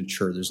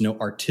signature. There's no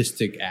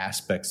artistic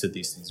aspects to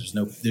these things.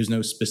 There's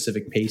no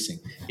specific pacing.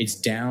 It's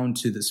down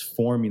to this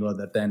formula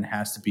that then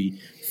has to be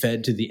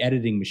fed to the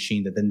editing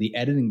machine. That then the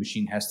editing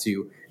machine has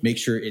to make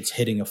sure it's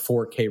hitting a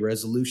 4K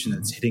resolution.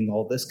 That's hitting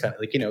all this kind of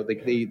like, you know,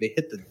 like they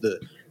hit the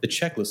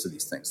checklist of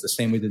these things the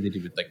same way that they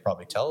do with like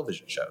probably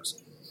television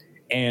shows.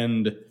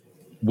 And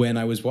when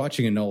I was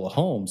watching Enola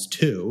Holmes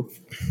 2,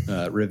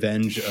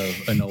 Revenge of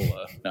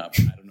Enola,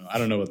 I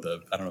don't know if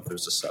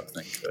there's a sub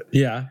thing to it.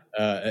 Yeah.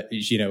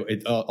 You know,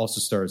 it also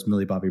stars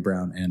Millie Bobby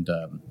Brown and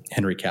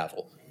Henry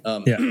Cavill.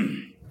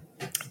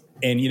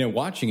 And you know,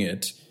 watching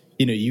it,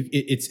 you know,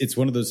 it's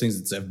one of those things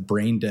that's a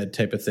brain dead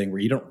type of thing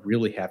where you don't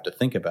really have to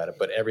think about it,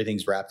 but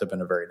everything's wrapped up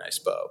in a very nice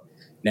bow.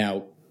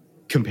 Now,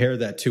 compare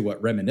that to what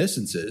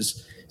Reminiscence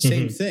is.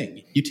 Same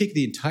thing. You take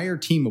the entire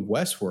team of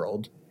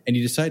Westworld and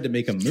you decide to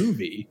make a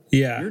movie.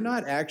 You're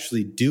not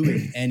actually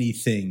doing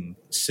anything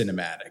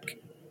cinematic.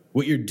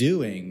 What you're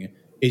doing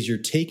is you're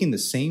taking the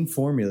same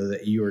formula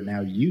that you are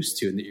now used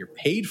to and that you're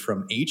paid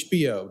from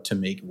HBO to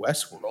make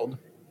Westworld,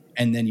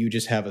 and then you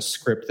just have a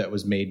script that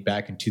was made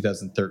back in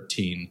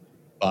 2013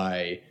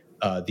 by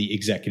the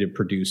executive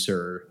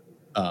producer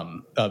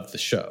of the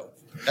show.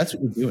 That's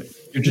what you're doing.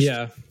 You're just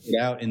putting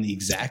it out in the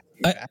exact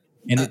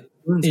and it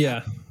turns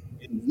out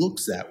it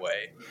looks that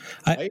way.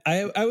 Right?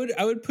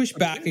 I would push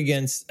back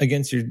against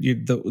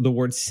the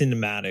word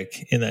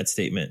cinematic in that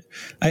statement.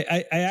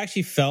 I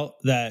actually felt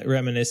that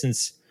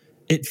Reminiscence,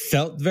 it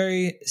felt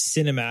very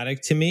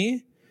cinematic to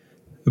me,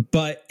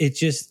 but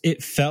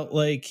it felt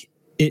like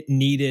it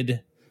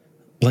needed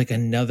like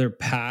another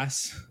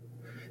pass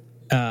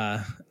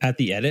at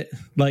the edit,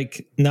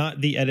 like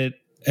not the edit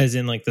as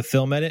in like the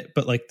film edit,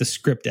 but like the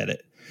script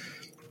edit.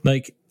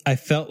 Like I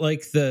felt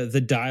like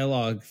the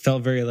dialogue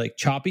felt very like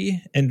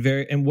choppy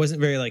and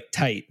wasn't very like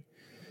tight.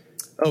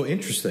 Oh,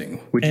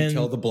 interesting. Would you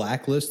tell the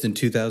Blacklist in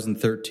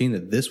 2013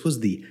 that this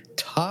was the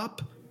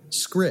top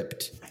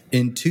script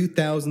in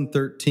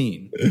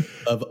 2013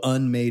 of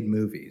unmade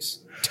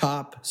movies?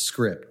 Top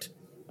script.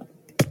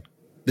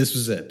 This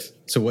was it.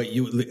 So what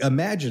you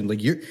imagine,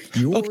 like you're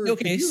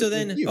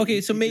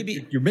so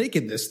maybe you're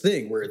making this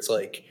thing where it's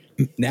like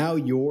now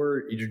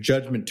your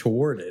judgment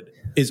toward it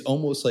is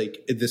almost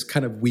like this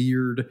kind of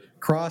weird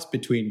cross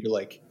between you're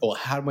like, well,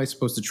 how am I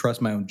supposed to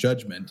trust my own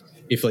judgment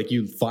if like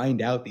you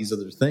find out these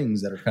other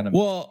things that are kind of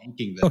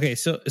making this? Okay,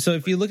 so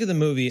if you look at the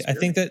movie, I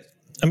think that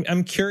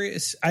I'm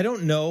curious. I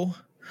don't know.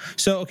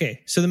 So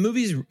the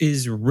movie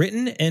is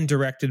written and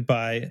directed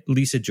by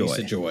Lisa Joy.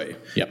 Lisa Joy,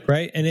 yep,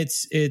 right, and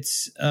it's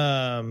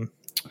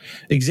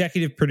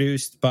executive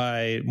produced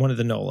by one of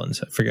the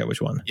Nolans. I forget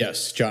which one.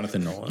 Yes,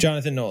 Jonathan Nolan.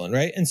 Jonathan Nolan,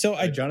 right? And so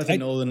Jonathan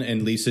Nolan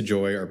and Lisa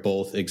Joy are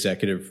both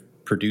executive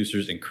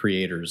producers and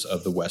creators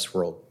of the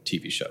Westworld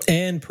TV show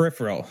and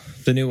Peripheral,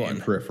 the new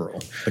one.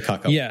 Peripheral, the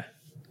cock up.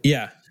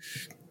 Yeah.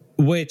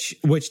 Which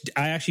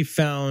I actually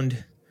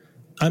found.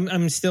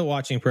 I'm still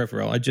watching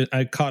Peripheral.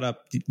 I caught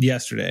up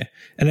yesterday,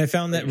 and I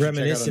found that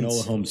Reminiscence. Check out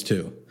Enola Holmes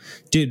too,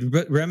 dude.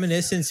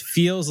 Reminiscence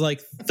feels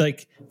like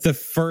the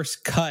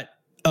first cut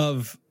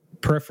of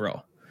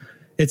Peripheral.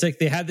 It's like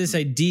they had this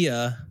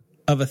idea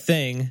of a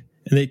thing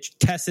and they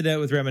tested it out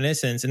with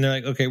Reminiscence, and they're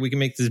like, okay, we can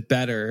make this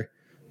better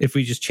if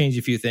we just change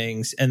a few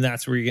things, and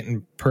that's where you're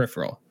getting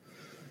Peripheral.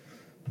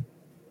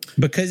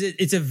 Because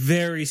it's a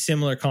very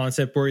similar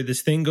concept where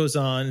this thing goes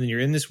on and you're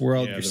in this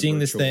world, you're seeing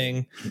this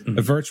thing,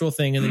 a virtual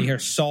thing, and then you're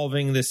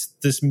solving this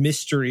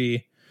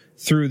mystery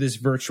through this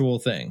virtual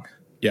thing.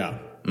 Yeah.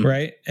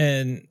 Right?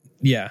 And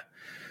yeah.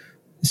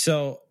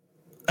 So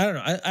I don't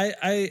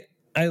know.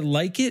 I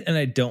like it and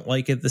I don't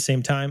like it at the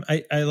same time.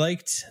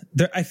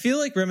 I feel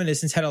like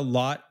Reminiscence had a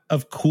lot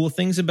of cool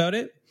things about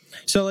it.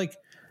 So like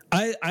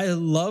I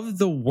love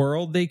the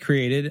world they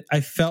created.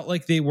 I felt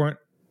like they weren't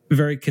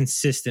very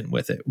consistent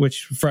with it,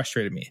 which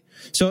frustrated me.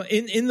 So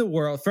in the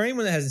world, for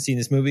anyone that hasn't seen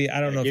this movie,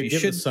 I don't know if you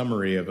give should a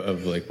summary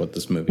of like what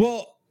this movie.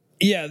 Well,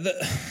 yeah,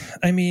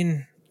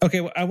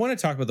 okay, well, I want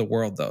to talk about the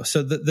world though.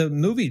 So the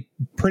movie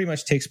pretty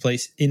much takes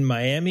place in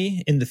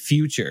Miami in the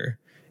future.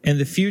 And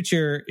the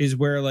future is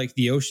where like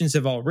the oceans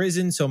have all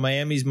risen. So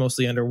Miami's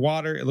mostly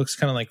underwater. It looks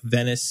kind of like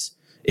Venice,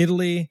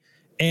 Italy.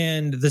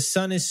 And the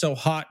sun is so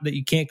hot that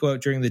you can't go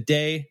out during the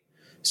day.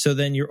 So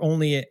then you're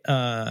only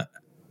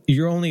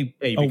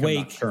awake.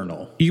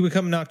 Nocturnal. You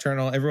become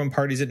nocturnal. Everyone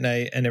parties at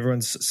night and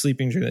everyone's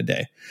sleeping during the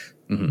day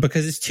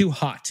because it's too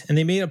hot. And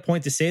they made a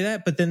point to say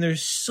that, but then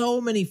there's so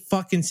many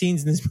fucking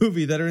scenes in this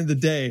movie that are in the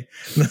day.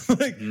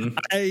 Like,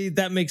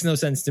 that makes no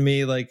sense to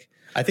me. Like,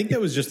 I think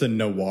that was just a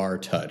noir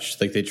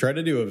touch. Like they tried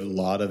to do a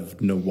lot of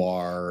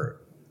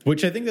noir,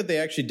 which I think that they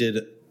actually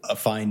did a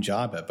fine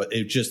job at, but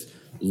it just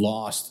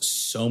lost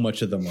so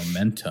much of the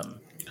momentum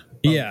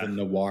of the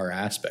noir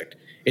aspect.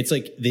 It's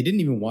like they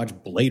didn't even watch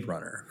Blade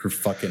Runner for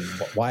fucking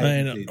why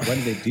did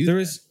they do there that?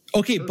 was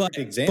okay, Perfect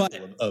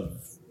example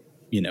of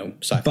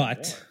sci-fi.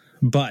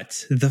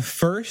 But the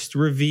first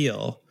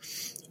reveal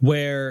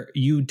where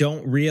you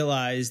don't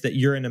realize that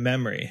you're in a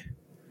memory,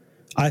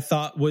 I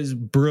thought was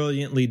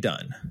brilliantly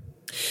done.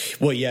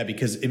 Well, yeah,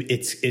 because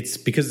it's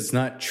because it's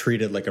not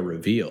treated like a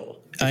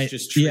reveal. It's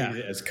just treated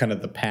as kind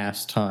of the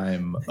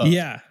pastime of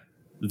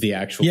the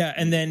actual. Yeah,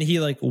 and then he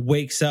like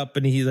wakes up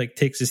and he like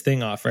takes his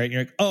thing off, right? And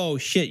you're like, oh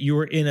shit, you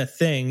were in a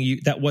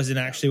thing. That wasn't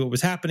actually what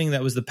was happening.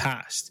 That was the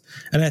past.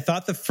 And I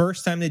thought the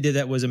first time they did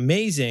that was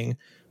amazing,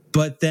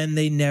 but then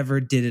they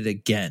never did it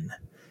again.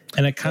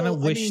 And I kind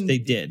of wish they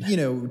did.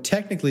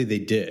 Technically they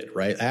did,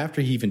 right? After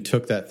he even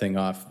took that thing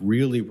off,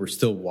 really we're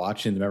still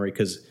watching the memory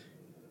because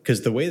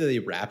the way that they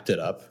wrapped it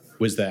up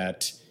was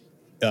that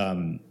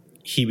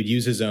he would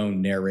use his own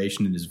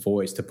narration in his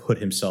voice to put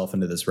himself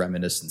into this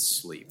reminiscent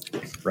sleep,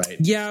 right?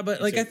 Yeah,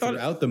 but like so I thought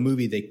throughout the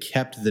movie they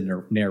kept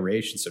the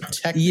narration, so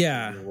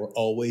technically we're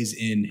always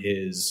in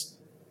his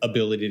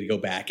ability to go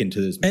back into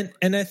this.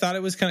 And I thought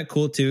it was kind of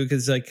cool too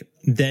because like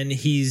then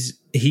he's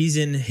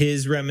in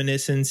his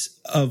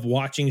reminiscence of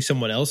watching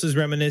someone else's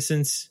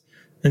reminiscence,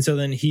 and so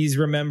then he's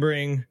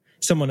remembering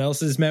someone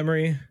else's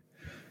memory,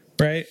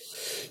 right?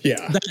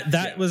 Yeah,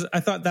 that was, I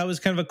thought that was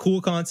kind of a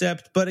cool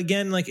concept, but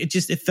again, like it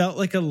felt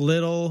like a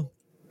little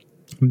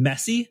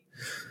messy.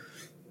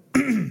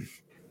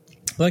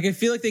 Like I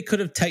feel like they could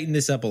have tightened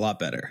this up a lot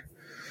better.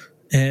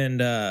 And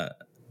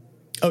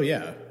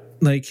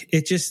like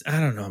it just, I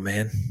don't know,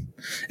 man.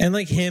 And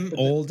like him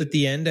old at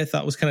the end, I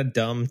thought was kind of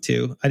dumb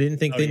too. I didn't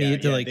think they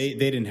needed to like. They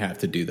didn't have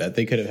to do that.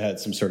 They could have had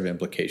some sort of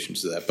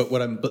implications to that.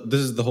 But this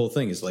is the whole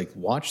thing: is like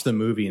watch the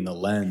movie in the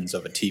lens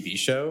of a TV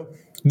show.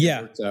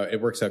 Yeah, it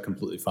works out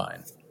completely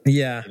fine.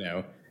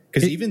 Yeah,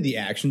 because even the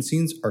action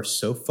scenes are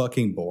so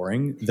fucking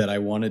boring that I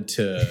wanted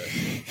to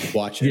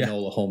watch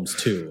Enola Holmes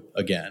 2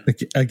 again.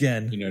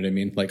 Again, you know what I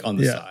mean? Like on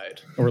the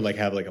side, or like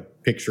have like a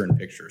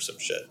picture-in-picture or some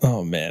shit.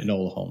 Oh man,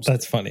 Enola Holmes.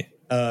 That's funny.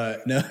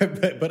 No,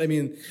 but I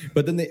mean,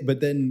 but then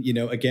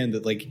again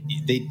that like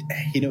they,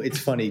 it's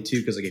funny too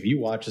because like if you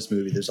watch this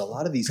movie, there's a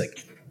lot of these like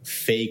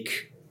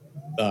fake,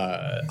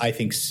 I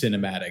think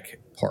cinematic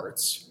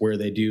parts where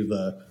they do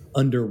the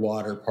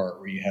underwater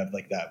part where you have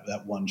like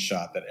that one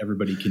shot that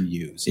everybody can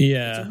use.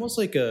 Yeah,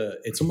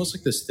 it's almost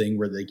like this thing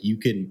where like you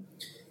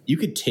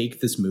could take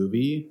this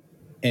movie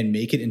and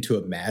make it into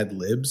a Mad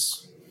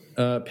Libs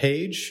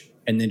page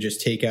and then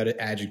just take out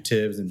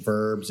adjectives and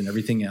verbs and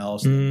everything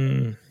else.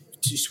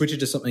 Switch it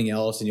to something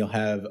else and you'll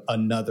have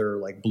another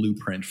like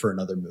blueprint for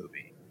another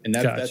movie. And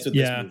that's what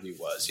this movie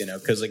was,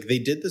 because like they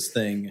did this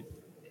thing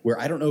where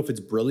I don't know if it's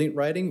brilliant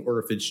writing or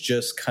if it's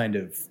just kind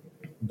of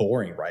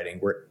boring writing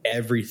where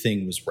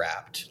everything was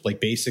wrapped.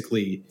 Like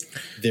basically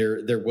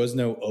there was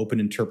no open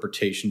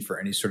interpretation for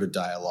any sort of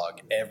dialogue.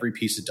 Every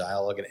piece of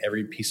dialogue and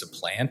every piece of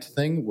plant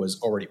thing was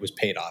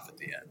paid off at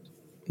the end.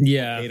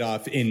 Yeah, paid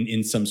off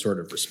in some sort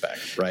of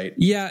respect, right?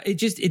 Yeah, it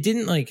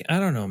didn't like, I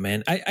don't know,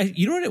 man. I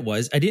you know what it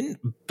was? I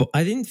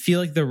didn't feel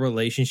like the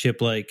relationship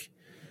like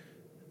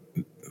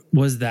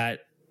was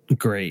that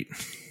great.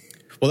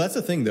 Well, that's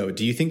the thing, though.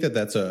 Do you think that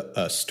that's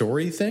a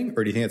story thing,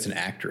 or do you think that's an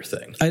actor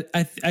thing?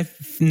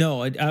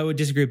 No, I would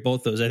disagree with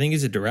both those. I think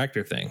it's a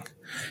director thing.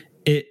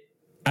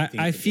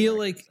 I feel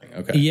like,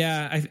 okay.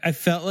 Yeah, I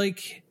felt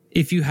like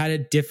if you had a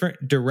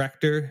different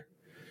director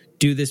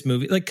do this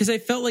movie, like because I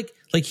felt like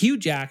Hugh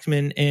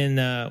Jackman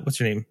and what's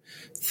her name,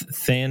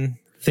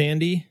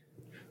 Thandie.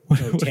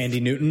 Tandy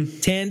Newton.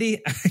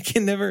 Tandy, I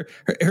can never.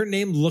 Her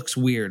name looks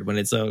weird when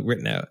it's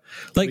written out.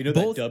 Like You know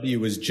both. that W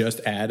was just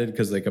added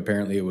because like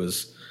apparently it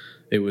was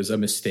a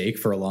mistake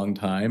for a long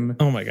time.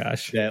 Oh my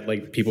gosh, That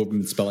like people have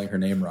been spelling her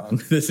name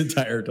wrong this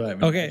entire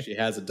time. Okay. She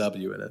has a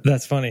W in it.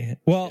 that's funny.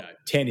 Well,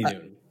 Tandy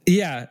Newton.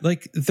 yeah,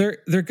 like they're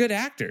good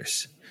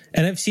actors,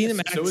 and I've seen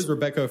them act. So is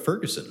Rebecca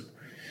Ferguson.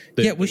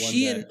 Yeah, was one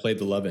she that in- played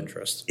the love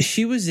interest?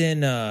 She was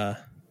in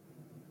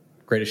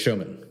Greatest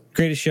Showman.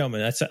 Greatest Showman.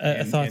 That's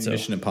I thought and so.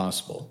 Mission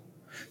Impossible.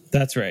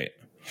 That's right.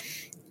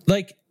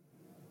 Like,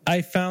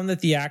 I found that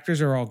the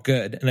actors are all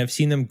good, and I've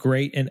seen them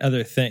great in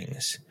other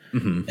things.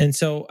 Mm-hmm. And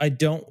so I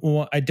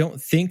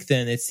don't think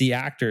then it's the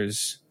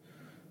actors.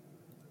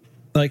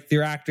 Like,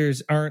 their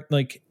actors aren't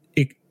like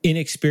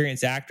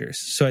inexperienced actors.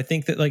 So I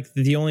think that like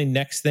the only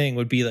next thing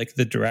would be like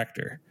the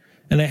director.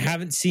 And I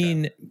haven't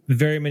seen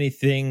very many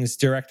things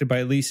directed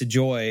by Lisa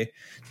Joy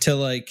to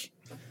like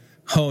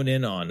hone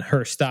in on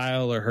her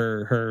style or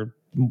her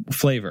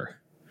flavor.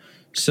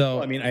 So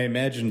Well, I mean, I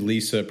imagine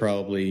Lisa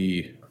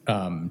probably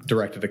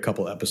directed a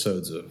couple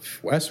episodes of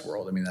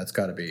Westworld. I mean, that's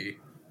got to be,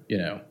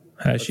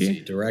 has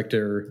she?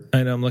 Director,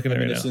 I know I'm looking at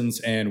it right now. Innocence,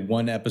 and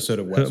one episode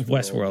of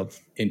Westworld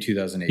in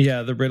 2008.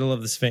 Yeah, the Riddle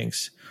of the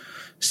Sphinx.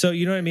 So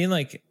you know what I mean?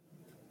 Like,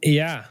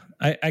 yeah,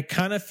 I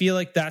kind of feel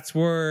like that's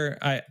where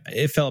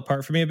it fell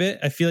apart for me a bit.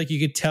 I feel like you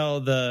could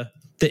tell the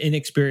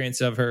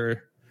inexperience of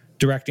her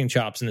directing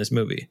chops in this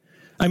movie.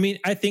 I mean,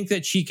 I think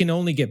that she can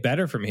only get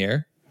better from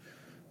here.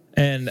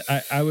 And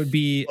I would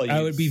be,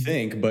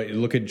 but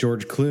look at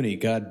George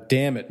Clooney. God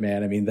damn it,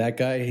 man! I mean, that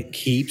guy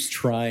keeps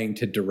trying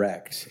to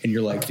direct, and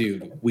you're like,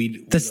 dude,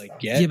 that's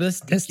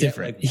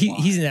different. Like,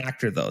 He's an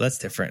actor, though. That's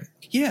different.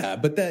 Yeah,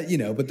 but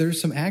but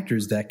there's some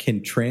actors that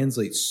can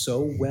translate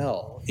so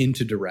well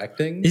into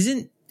directing.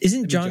 Isn't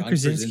John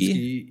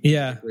Krasinski?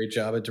 Yeah, did a great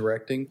job at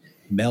directing.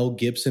 Mel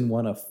Gibson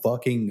won a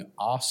fucking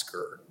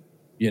Oscar.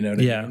 You know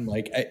what I mean?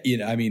 Like,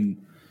 I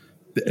mean.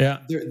 Yeah,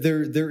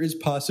 there is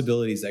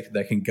possibilities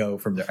that can go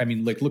from there. I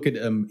mean, like look at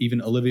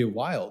even Olivia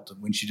Wilde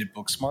when she did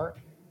Booksmart,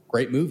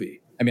 great movie.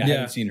 I mean, I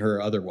haven't seen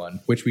her other one,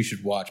 which we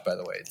should watch, by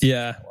the way. It's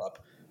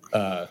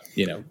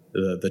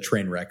the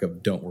train wreck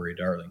of Don't Worry,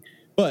 Darling.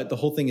 But the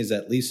whole thing is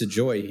that Lisa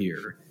Joy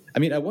here. I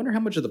mean, I wonder how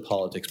much of the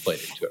politics played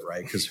into it,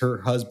 right? Because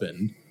her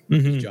husband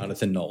is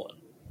Jonathan Nolan.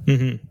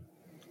 Mm-hmm.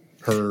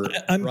 Her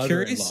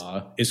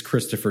brother-in-law is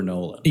Christopher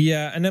Nolan.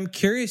 Yeah, and I'm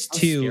curious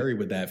too. How scary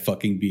would that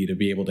fucking be to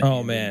be able to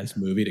hand this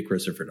movie to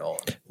Christopher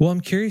Nolan? Well,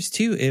 I'm curious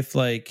too if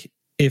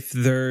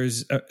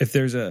there's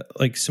a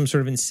like some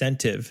sort of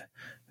incentive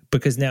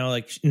because now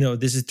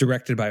this is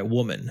directed by a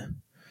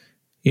woman.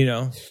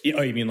 Oh,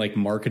 you mean like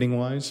marketing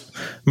wise,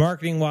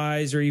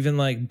 or even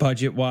like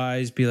budget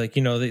wise? Be like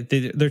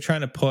they're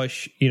trying to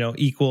push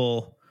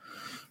equal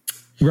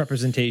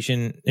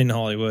representation in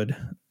Hollywood.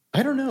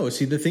 I don't know.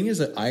 See, the thing is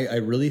that I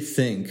really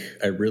think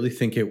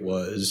it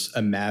was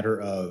a matter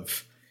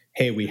of,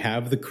 hey, we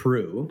have the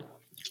crew.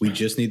 We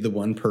just need the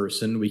one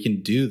person. We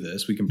can do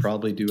this. We can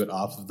probably do it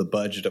off of the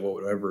budget of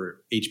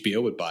whatever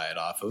HBO would buy it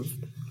off of.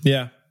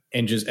 Yeah.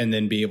 And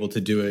then be able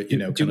to do it,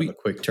 of a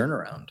quick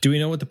turnaround. Do we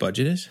know what the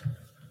budget is?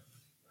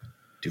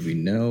 Do we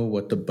know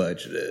what the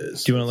budget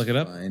is? Do you want to look it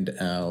up? Find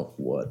out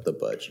what the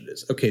budget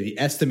is. Okay, the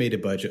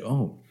estimated budget.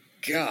 Oh,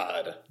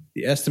 God.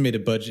 The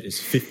estimated budget is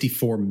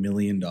 $54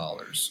 million.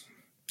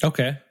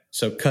 Okay.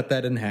 So cut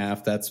that in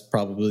half. That's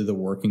probably the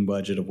working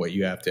budget of what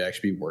you have to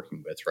actually be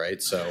working with, right?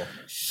 So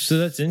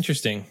that's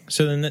interesting.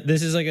 So then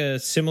this is like a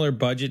similar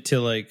budget to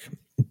like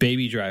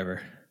Baby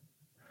Driver.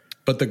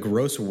 But the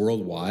gross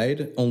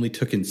worldwide only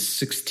took in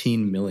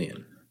 $16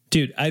 million.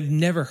 Dude, I've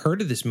never heard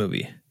of this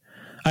movie.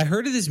 I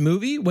heard of this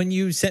movie when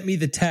you sent me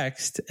the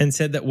text and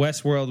said that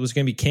Westworld was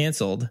going to be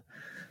canceled.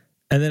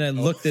 And then I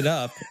looked it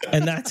up,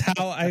 and that's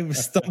how I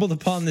stumbled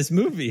upon this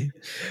movie.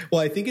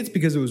 Well, I think it's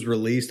because it was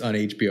released on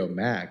HBO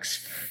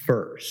Max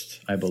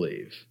first, I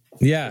believe.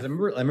 Yeah, I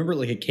remember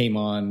like it came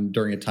on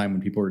during a time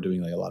when people were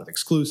doing like a lot of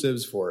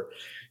exclusives for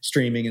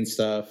streaming and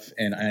stuff,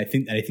 and I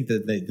think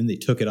that they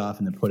took it off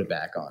and then put it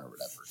back on or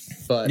whatever.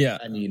 But yeah,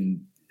 I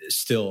mean,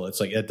 still, it's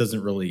like it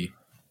doesn't really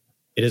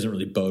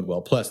bode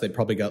well. Plus, they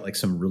probably got like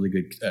some really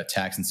good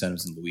tax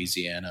incentives in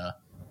Louisiana.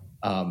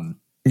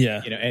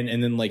 Yeah,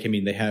 and then like I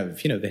mean they had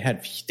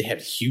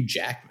Hugh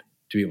Jackman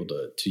to be able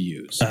to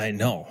use. I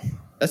know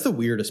that's the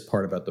weirdest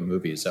part about the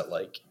movie is that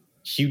like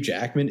Hugh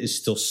Jackman is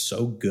still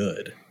so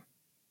good,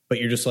 but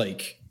you're just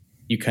like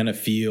you kind of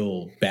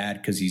feel bad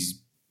because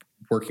he's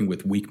working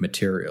with weak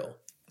material.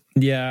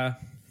 Yeah,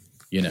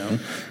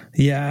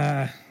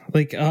 Yeah,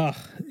 like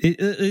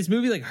this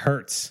movie like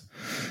hurts.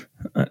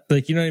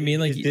 Like you know what I mean?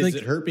 Like does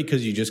it hurt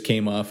because you just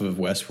came off of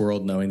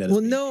Westworld knowing that?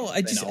 Well, no,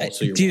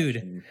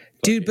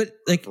 dude, but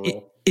like.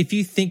 If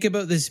you think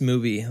about this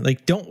movie,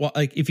 like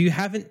if you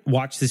haven't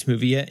watched this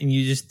movie yet and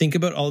you just think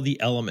about all the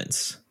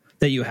elements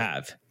that you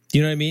have,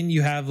 you know what I mean?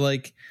 You have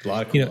like a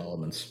lot of cool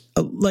elements.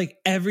 Like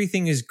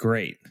everything is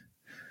great,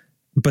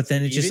 but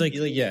then it's just like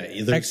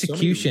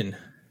execution.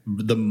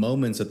 The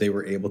moments that they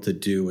were able to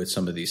do with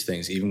some of these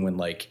things, even when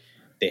like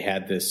they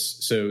had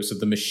this. So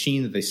the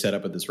machine that they set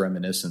up at this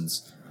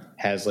reminiscence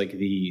has like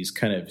these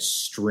kind of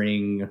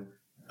string,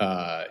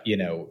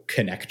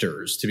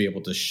 connectors to be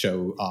able to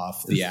show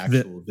off the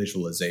actual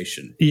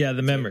visualization. Yeah,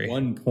 the memory. At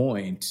one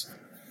point,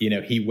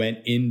 he went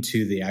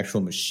into the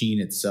actual machine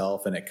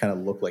itself, and it kind of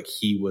looked like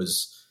he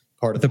was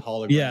part of the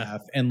holograph. Yeah.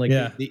 And like,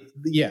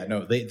 Yeah.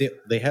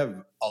 they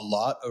have a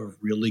lot of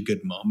really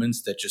good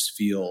moments that just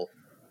feel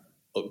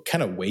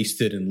kind of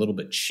wasted and a little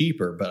bit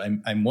cheaper. But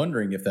I'm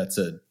wondering if that's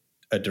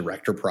a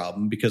director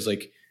problem, because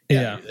like,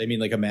 I mean,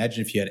 like,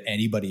 imagine if you had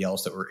anybody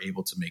else that were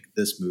able to make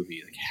this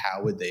movie, like,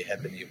 how would they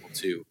have been able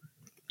to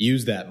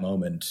use that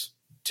moment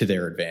to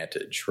their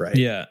advantage, right?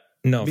 Yeah,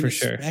 no, I mean, for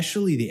sure.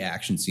 Especially the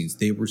action scenes.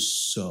 They were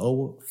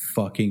so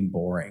fucking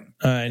boring.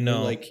 I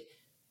know.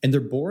 And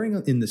they're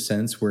boring in the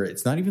sense where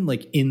it's not even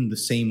like in the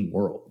same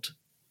world.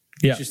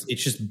 Yeah.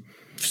 It's just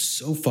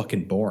so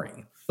fucking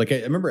boring. Like,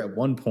 I remember at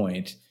one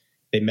point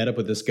they met up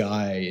with this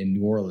guy in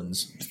New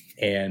Orleans,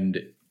 and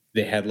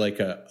they had like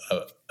a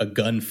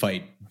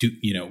gunfight,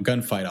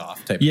 gunfight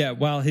off type. Yeah,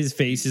 while his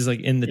face is like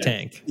in the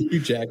tank. Hugh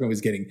Jackman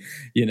was getting,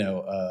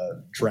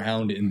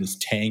 drowned in this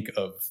tank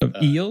of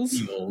eels.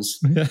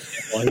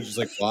 While he's just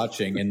like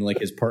watching, and like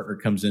his partner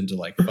comes in to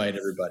like fight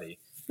everybody.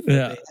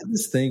 Yeah, they had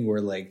this thing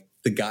where like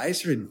the guys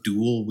started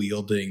dual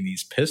wielding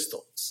these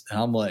pistols, and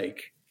I'm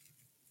like,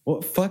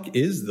 what fuck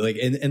is like,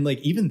 and like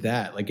even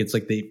that, like, it's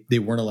like they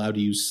weren't allowed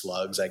to use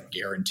slugs, I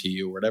guarantee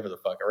you, or whatever the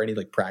fuck, or any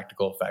like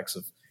practical effects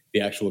of the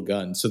actual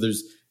gun. So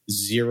there's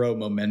zero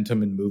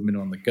momentum and movement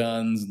on the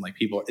guns, and like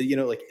people,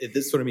 like,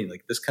 this is what I mean.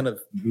 Like, this kind of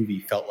movie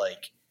felt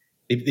like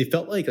it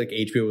felt like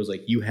HBO was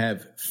like, you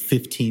have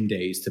 15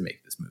 days to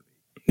make this movie.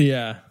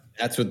 Yeah,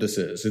 that's what this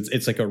is.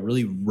 It's like a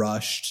really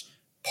rushed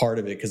part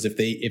of it, because if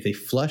they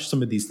flushed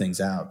some of these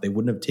things out, they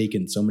wouldn't have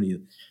taken so many,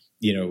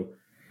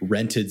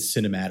 rented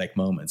cinematic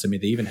moments. I mean,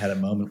 they even had a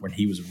moment when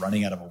he was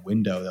running out of a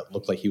window that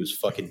looked like he was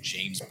fucking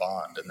James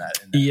Bond in that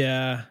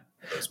yeah.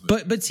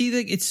 But see,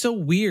 like, it's so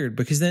weird,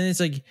 because then it's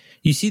like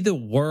you see the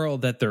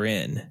world that they're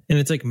in, and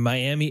it's like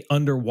Miami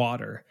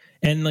underwater,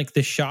 and like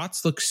the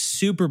shots look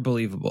super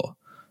believable.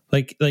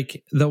 Like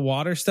the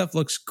water stuff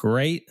looks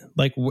great.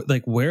 Like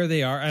where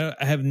they are,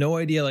 I have no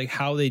idea like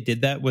how they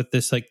did that with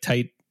this like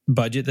tight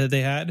budget that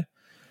they had.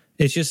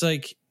 It's just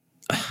like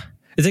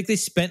it's like they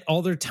spent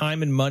all their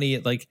time and money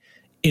at like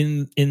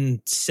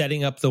in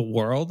setting up the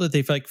world that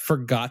they've like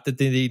forgot that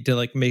they need to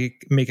like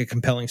make a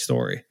compelling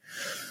story.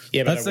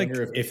 Yeah, but I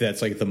wonder if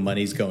that's like the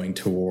money's going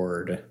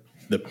toward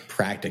the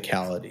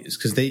practicalities,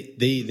 because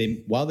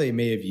they while they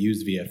may have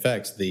used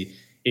VFX,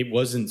 it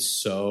wasn't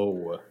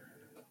so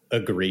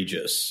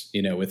egregious,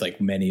 with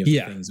like many of the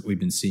things that we've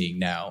been seeing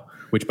now.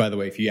 Which, by the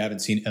way, if you haven't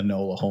seen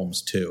Enola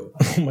Holmes 2,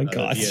 oh my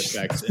god,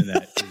 VFX in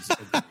that is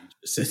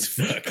egregious. It's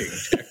fucking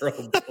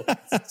terrible.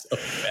 It's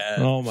so bad.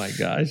 Oh my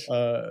gosh.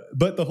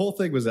 But the whole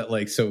thing was that,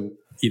 like, so,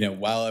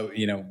 while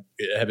I,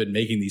 have been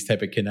making these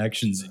type of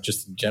connections,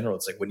 just in general,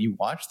 it's like when you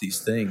watch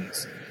these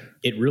things,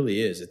 it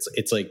really is.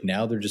 It's like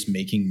now they're just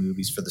making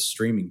movies for the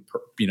streaming,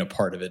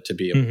 part of it, to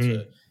be able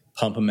to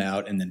pump them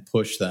out and then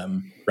push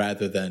them,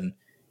 rather than,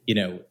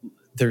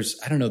 there's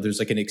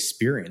like an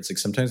experience. Like,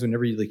 sometimes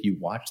whenever you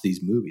watch these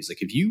movies,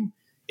 like if you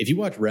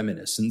watch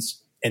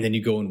Reminiscence and then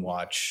you go and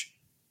watch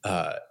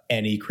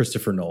any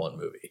Christopher Nolan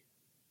movie,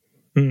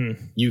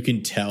 you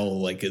can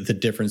tell like the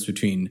difference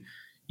between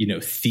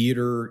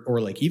theater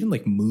or like even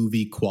like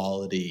movie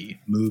quality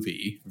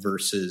movie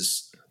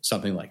versus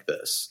something like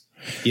this.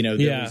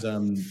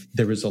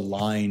 There was a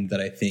line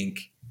that I think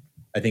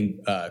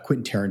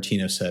Quentin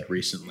Tarantino said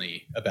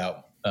recently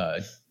about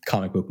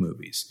comic book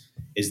movies,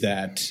 is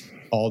that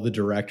all the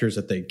directors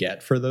that they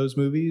get for those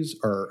movies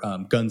are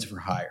guns for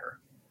hire.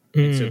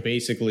 And so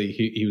basically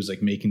he was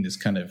like making this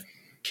kind of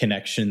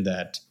connection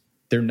that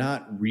they're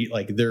not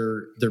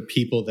they're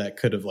people that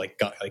could have like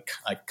got like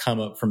come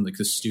up from like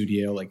the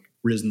studio, like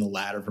risen the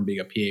ladder from being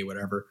a PA,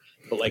 whatever,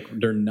 but like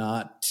they're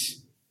not,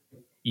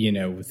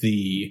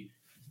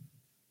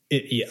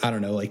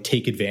 like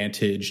take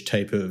advantage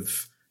type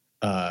of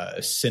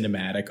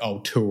cinematic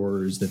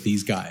auteurs that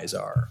these guys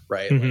are,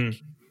 right? Like,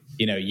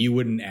 you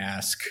wouldn't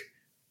ask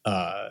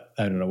I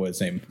don't know what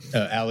his name,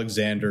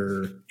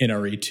 Alexander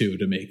NRE2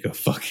 to make a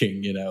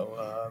fucking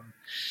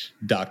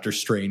Doctor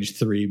Strange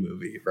 3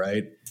 movie,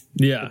 right?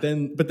 Yeah.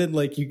 But then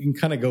like you can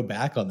kind of go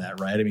back on that,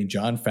 right? I mean,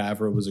 Jon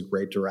Favreau was a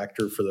great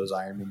director for those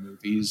Iron Man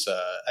movies.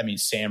 I mean,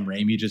 Sam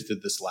Raimi just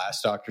did this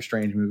last Doctor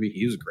Strange movie.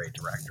 He was a great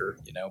director,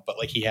 but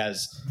like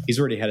he's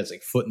already had his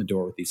like foot in the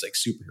door with these like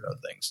superhero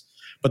things.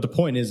 But the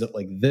point is that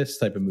like this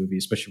type of movie,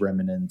 especially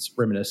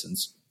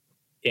Reminiscence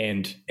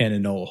and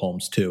Enola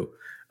Holmes too,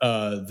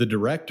 the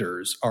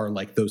directors are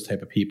like those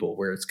type of people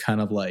where it's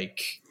kind of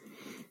like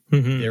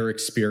their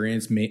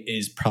experience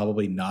is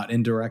probably not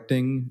in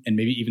directing, and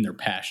maybe even their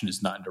passion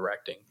is not in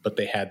directing, but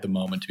they had the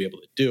moment to be able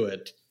to do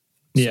it.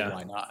 So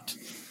why not?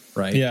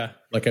 Right. Yeah.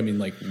 Like, I mean,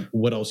 like,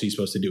 what else are you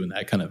supposed to do in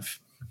that kind of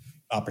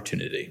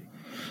opportunity?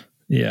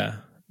 Yeah.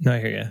 No, I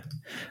hear you.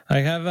 I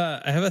have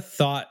a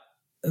thought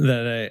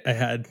that I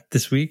had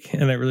this week,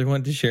 and I really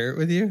wanted to share it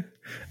with you,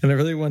 and I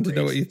really wanted to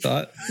know what you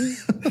thought.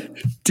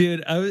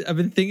 Dude, I've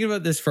been thinking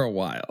about this for a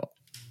while,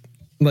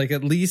 like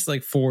at least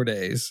like 4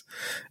 days,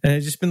 and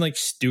I've just been like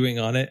stewing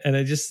on it, and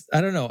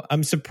I don't know.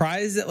 I'm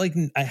surprised that like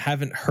I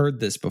haven't heard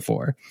this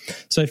before,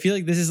 so I feel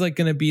like this is like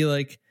going to be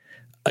like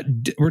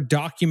we're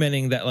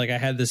documenting that like I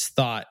had this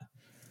thought,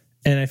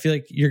 and I feel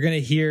like you're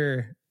going to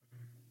hear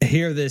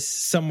this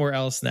somewhere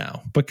else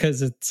now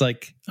because it's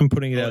like I'm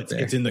putting it out there.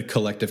 It's in the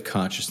collective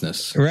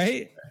consciousness,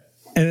 right?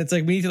 And it's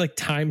like we need to like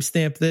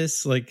timestamp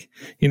this, like,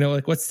 you know,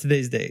 like what's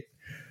today's date?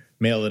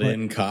 Mail it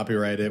in,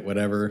 copyright it,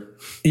 whatever.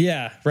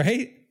 Yeah,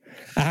 right.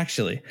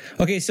 Actually,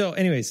 okay. So,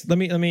 anyways, let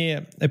me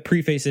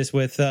preface this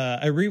with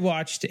I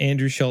rewatched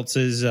Andrew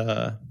Schultz's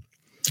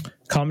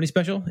comedy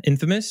special,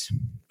 Infamous,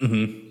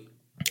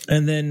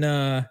 and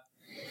then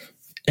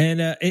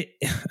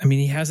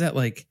he has that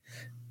like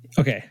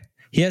okay.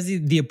 He has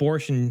the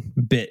abortion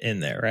bit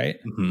in there, right?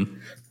 Mm-hmm.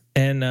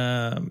 And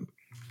and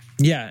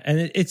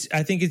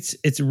I think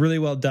it's really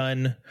well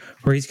done,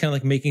 where he's kind of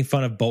like making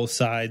fun of both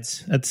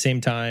sides at the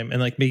same time, and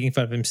like making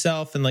fun of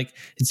himself, and like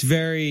it's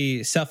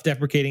very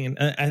self-deprecating,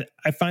 and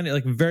I find it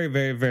like very,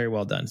 very, very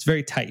well done. It's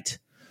very tight,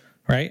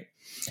 right?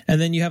 And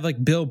then you have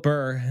like Bill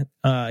Burr.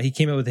 He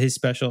came out with his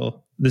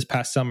special this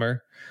past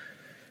summer.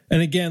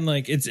 And again,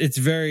 like it's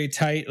very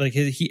tight. Like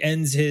he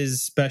ends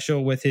his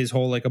special with his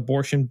whole like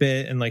abortion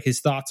bit and like his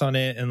thoughts on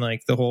it and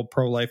like the whole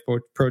pro-life,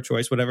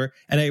 pro-choice, whatever.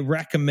 And I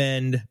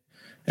recommend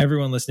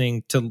everyone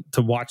listening to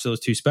watch those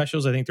two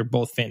specials. I think they're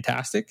both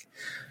fantastic.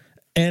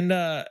 And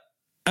I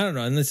don't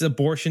know. And this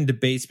abortion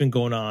debate's been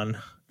going on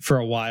for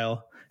a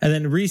while. And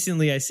then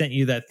recently I sent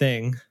you that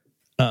thing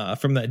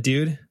from that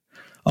dude.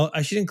 Oh,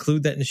 I should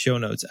include that in the show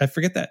notes. I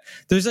forget that.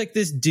 There's like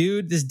this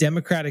dude, this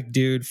Democratic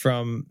dude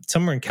from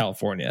somewhere in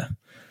California.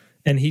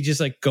 And he just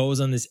like goes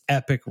on this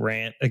epic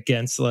rant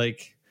against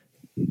like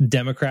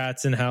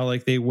Democrats and how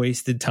like they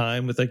wasted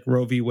time with like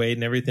Roe v. Wade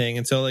and everything.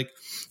 And so like,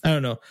 I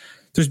don't know,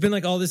 there's been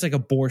like all this like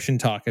abortion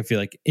talk, I feel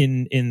like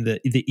in the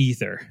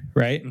ether.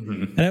 Right.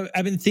 Mm-hmm. And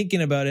I've been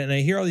thinking about it, and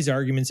I hear all these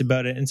arguments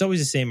about it. And it's always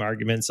the same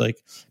arguments.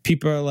 Like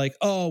people are like,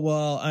 oh,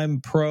 well,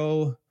 I'm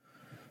pro-life.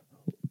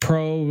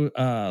 Pro-choice.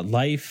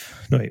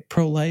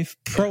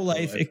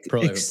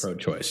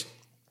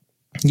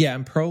 Yeah.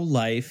 I'm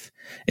pro-life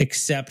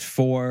except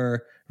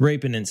for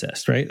rape and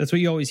incest, right? That's what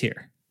you always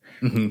hear,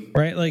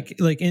 right? Like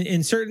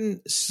in certain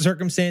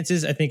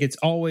circumstances, I think it's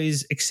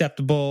always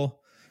acceptable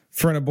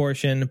for an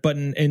abortion, but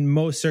in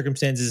most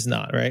circumstances, it's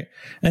not, right?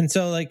 And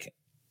so, like,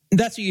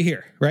 that's what you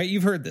hear, right?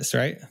 You've heard this,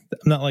 right? I'm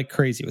not like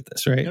crazy with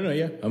this, right? No,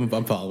 yeah, I'm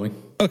following.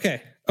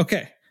 Okay.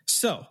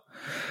 So,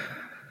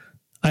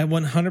 I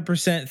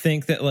 100%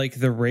 think that like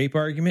the rape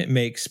argument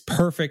makes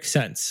perfect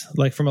sense,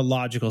 like from a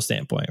logical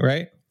standpoint,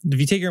 right? If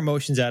you take your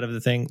emotions out of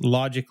the thing,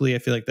 logically, I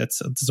feel like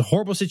that's a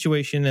horrible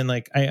situation, and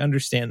like I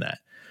understand that.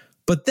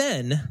 But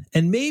then,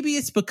 and maybe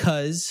it's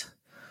because,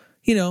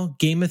 you know,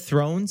 Game of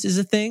Thrones is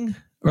a thing,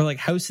 or like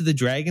House of the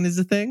Dragon is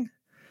a thing,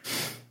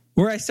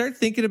 where I start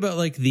thinking about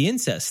like the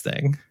incest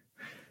thing,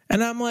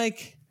 and I'm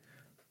like,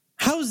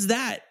 how's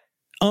that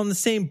on the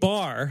same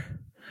bar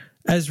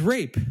as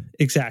rape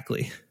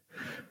exactly?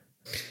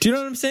 Do you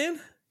know what I'm saying?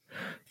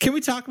 Can we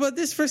talk about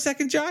this for a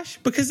second, Josh?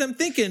 Because I'm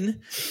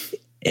thinking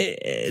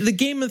the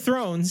Game of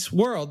Thrones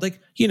world, like,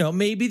 you know,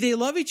 maybe they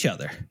love each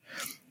other.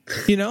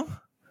 You know,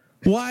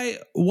 why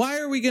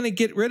are we going to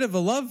get rid of a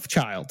love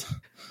child?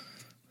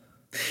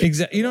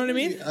 Exactly. You know what I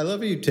mean? I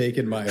love you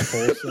taking my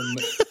wholesome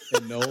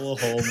Enola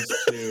Holmes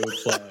 2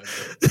 plug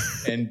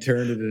and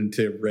turned it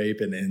into rape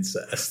and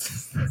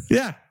incest.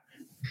 Yeah.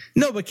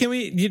 No, but can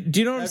we? Do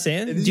you know what I'm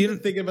saying? You've been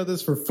thinking about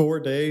this for 4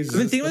 days. I've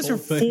been thinking about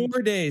this for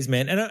 4 days,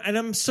 man, and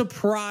I'm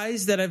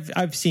surprised that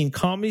I've seen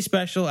comedy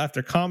special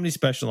after comedy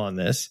special on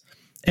this,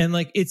 and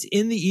like it's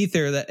in the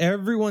ether that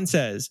everyone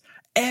says,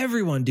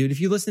 everyone, dude.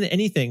 If you listen to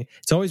anything,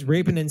 it's always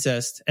rape and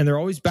incest, and they're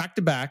always back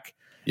to back.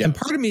 Yeah. And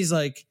part of me is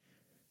like,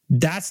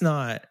 that's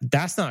not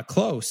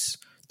close.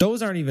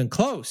 Those aren't even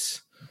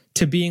close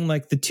to being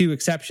like the two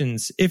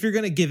exceptions. If you're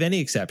going to give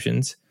any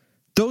exceptions,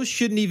 those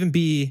shouldn't even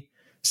be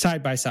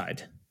side by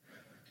side.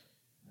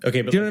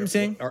 Okay, but do you know what I'm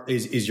saying?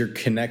 Is your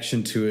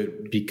connection to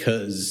it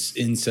because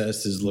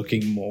incest is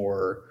looking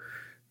more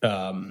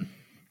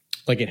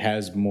like it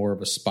has more of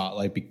a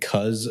spotlight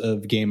because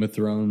of Game of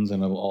Thrones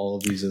and of all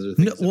of these other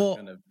things? No, well,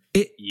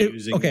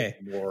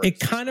 it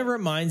kind of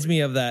reminds me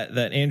of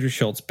that Andrew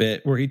Schultz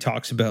bit where he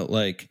talks about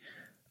like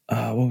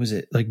what was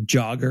it, like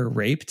jogger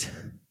raped,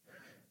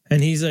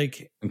 and he's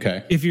like,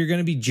 okay, if you're going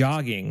to be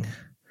jogging,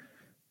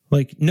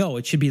 like no,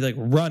 it should be like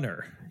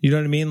runner. You know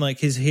what I mean? Like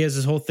he has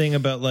this whole thing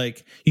about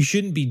like you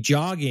shouldn't be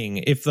jogging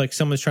if like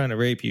someone's trying to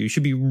rape you. You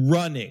should be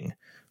running,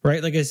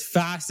 right? Like as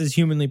fast as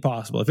humanly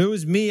possible. If it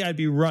was me, I'd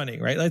be running,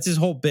 right? That's his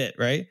whole bit,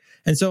 right?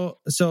 And so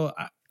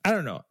I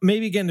don't know.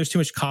 Maybe again, there's too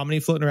much comedy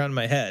floating around in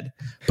my head,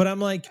 but I'm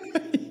like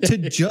to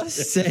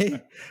just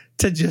say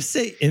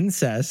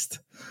incest.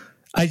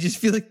 I just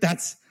feel like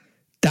that's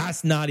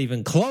not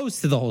even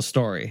close to the whole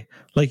story.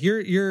 Like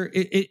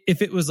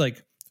if it was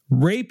like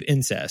rape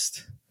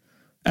incest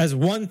as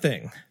one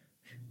thing,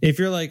 if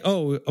you're like,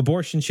 oh,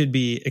 abortion should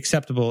be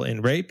acceptable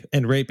in rape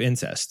and rape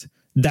incest,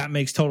 that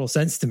makes total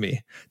sense to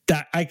me.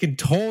 That I can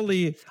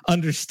totally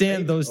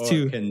understand those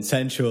two.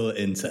 Consensual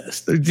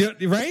incest.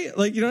 Right?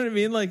 Like, you know what I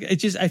mean? Like, it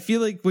just, I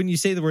feel like when you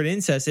say the word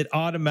incest, it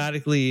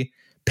automatically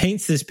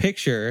paints this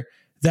picture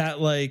that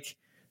like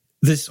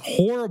this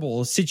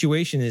horrible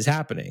situation is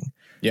happening.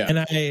 Yeah. And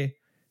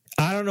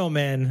I don't know,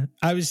 man.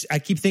 I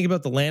keep thinking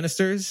about the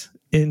Lannisters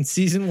in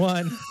season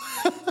 1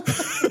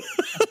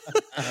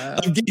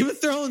 of Game of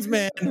Thrones,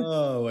 man.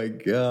 Oh my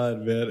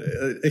God, man.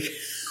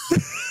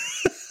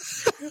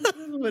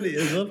 I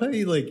love how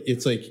you like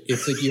it's like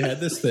you had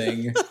this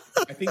thing.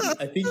 I think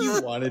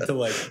you wanted to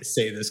like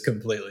say this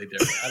completely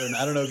different.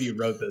 I don't know if you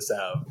wrote this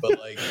out, but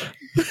like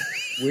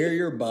where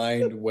your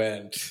mind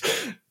went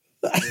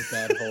with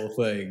that whole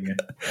thing,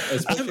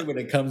 especially when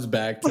it comes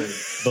back to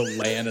the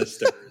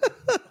Lannisters.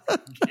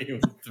 Game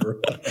of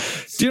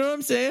Thrones. Do you know what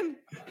I'm saying?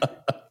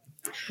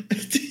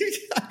 Dude,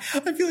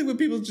 I feel like when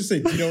people just say,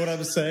 "Do you know what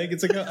I'm saying?"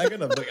 It's like I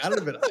don't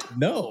even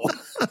know.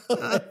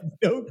 I have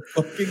no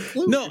fucking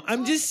clue. No,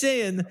 I'm just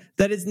saying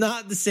that it's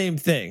not the same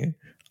thing.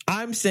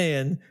 I'm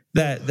saying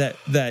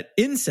that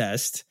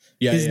incest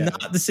is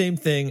not the same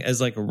thing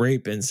as like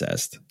rape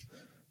incest.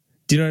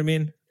 Do you know what I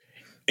mean?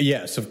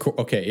 Yes, of course.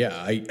 Okay,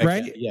 yeah,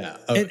 right. Yeah,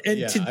 and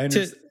yeah, I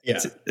understand. Yeah.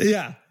 Do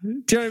you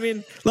know what I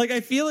mean? Like, I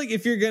feel like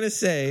if you're gonna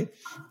say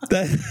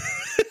that.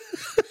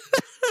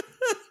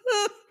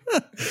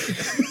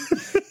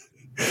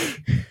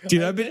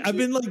 Dude, I've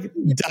been like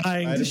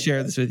dying to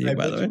share this with you.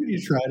 By the way, when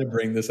you try to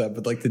bring this up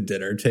at like the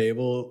dinner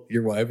table,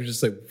 your wife is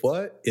just like,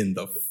 "What in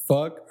the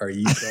fuck are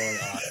you going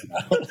on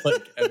about?"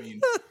 Like, I mean,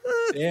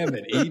 damn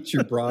it, eat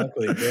your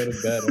broccoli, go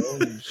to bed.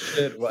 Holy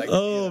shit! Like,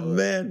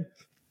 man.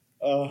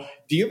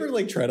 Do you ever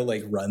like try to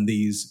like run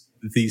these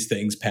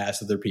things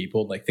past other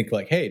people and like think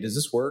like, hey, does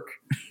this work?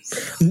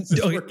 Does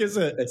this work as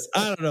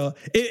I don't know.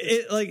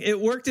 It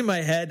worked in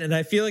my head, and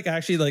I feel like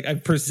actually like I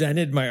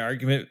presented my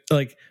argument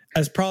like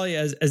as probably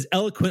as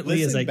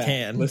eloquently as I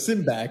can.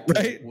 Listen back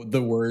to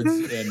the words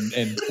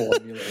and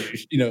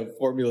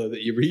formula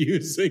that you were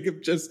using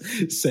of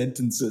just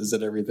sentences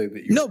and everything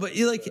that you. No, but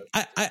you like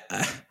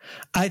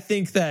I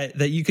think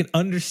that you can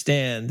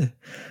understand.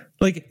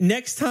 Like,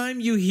 next time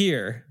you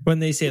hear when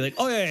they say like,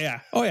 oh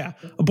yeah,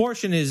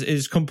 abortion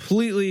is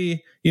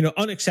completely,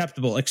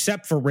 unacceptable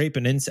except for rape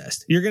and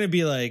incest. You're going to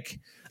be like,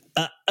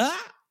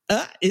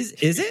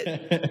 is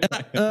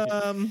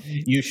it?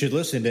 You should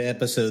listen to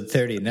episode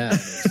 39.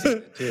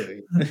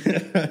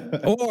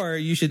 Or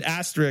you should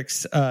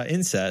asterisk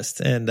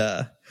incest and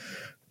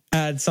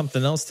add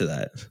something else to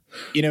that.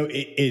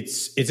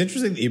 It's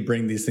interesting that you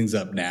bring these things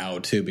up now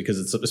too, because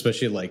it's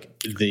especially like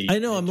I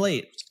know I'm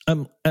late.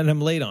 I'm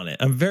late on it.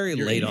 I'm very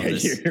late on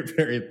this. You're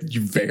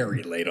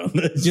very late on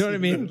this. You know what I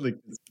mean? Like,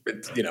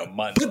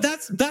 months. But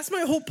that's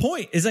my whole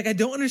point. Is like I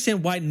don't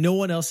understand why no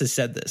one else has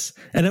said this.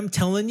 And I'm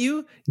telling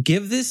you,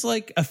 give this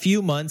like a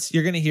few months.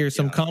 You're going to hear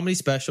some comedy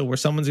special where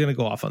someone's going to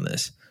go off on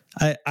this.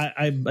 I'm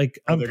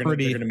they're going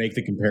to make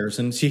the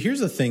comparison. See, here's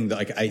the thing. That,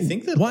 like, I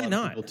think that why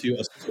not? People too,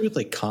 especially with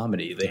like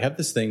comedy, they have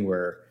this thing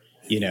where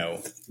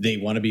they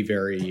want to be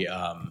very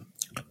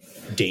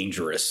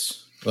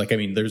dangerous. Like, I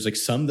mean, there's like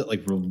some that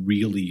like will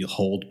really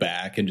hold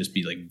back and just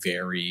be like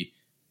very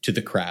to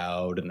the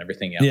crowd and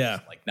everything else. Yeah.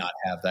 Like not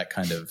have that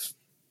kind of,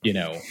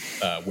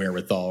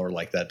 wherewithal or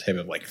like that type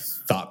of like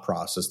thought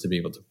process to be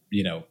able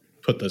to,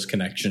 put those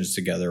connections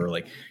together or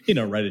like,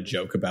 write a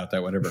joke about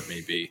that, whatever it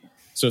may be.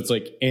 So it's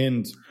like,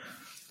 and,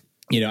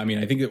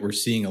 I think that we're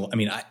seeing,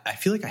 I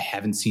feel like I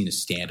haven't seen a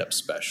stand-up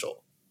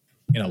special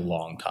in a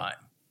long time.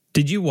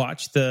 Did you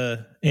watch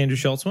the Andrew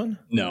Schultz one?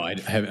 No, I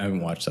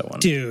haven't watched that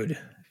one. Dude.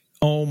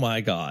 Oh my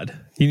God.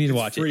 You need to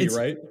watch free, it.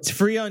 Right? It's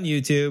free on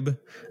YouTube.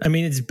 I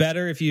mean, it's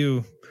better if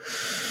you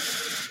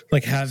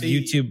like have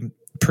YouTube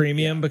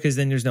Premium because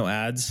then there's no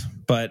ads.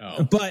 But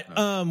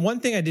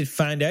one thing I did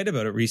find out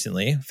about it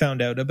recently,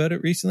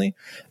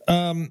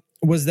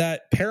 was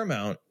that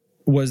Paramount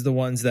was the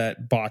ones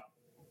that bought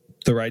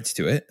the rights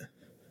to it.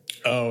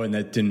 Oh, and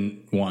that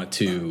didn't want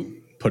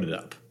to put it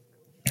up.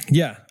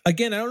 Yeah.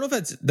 Again, I don't know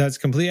if that's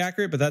completely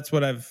accurate, but that's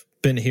what I've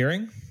been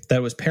hearing.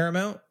 That was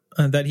Paramount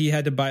that he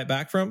had to buy it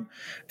back from.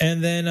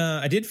 And then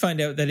I did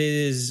find out that it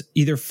is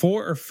either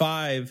 4 or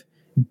 5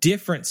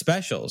 different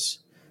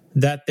specials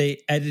that they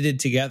edited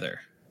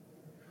together.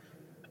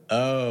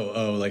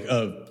 Like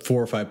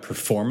 4 or 5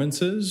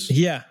 performances?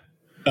 Yeah.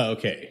 Oh,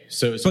 okay.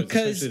 So it's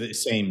essentially the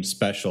same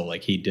special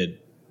like he did.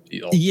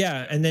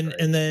 Yeah. And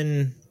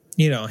then,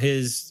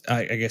 his,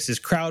 I guess his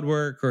crowd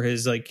work or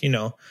his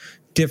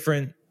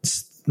different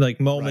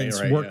like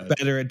moments work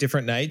better at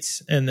different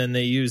nights. And then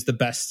they use the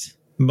best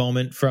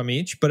moment from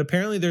each, but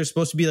apparently there's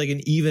supposed to be like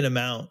an even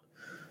amount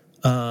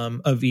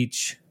of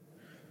each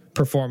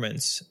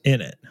performance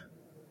in it.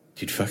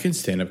 Dude, fucking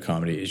stand-up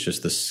comedy is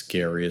just the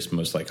scariest,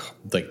 most like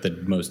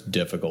the most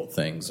difficult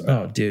things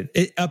about. Oh, dude.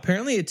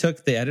 Apparently it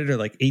took the editor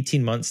like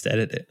 18 months to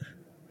edit it.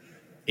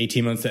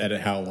 18 months to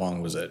edit. How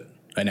long was it?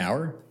 An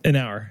hour? An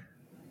hour.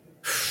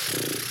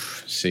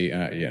 See,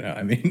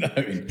 I mean,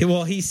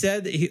 Well, he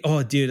said,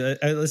 dude,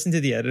 I listened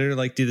to the editor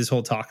like do this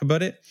whole talk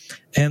about it,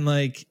 and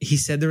like he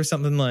said there was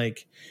something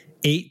like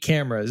 8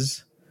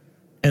 cameras,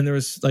 and there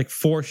was like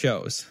 4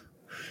 shows,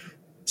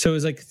 so it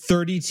was like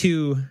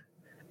 32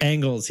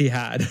 angles he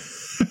had.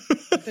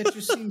 that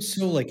just seems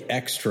so like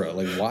extra.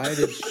 Like, why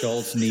did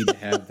Schultz need to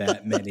have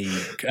that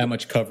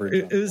much coverage?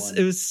 It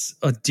was,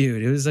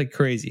 dude, it was like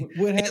crazy.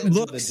 What happened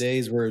to the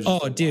days where it was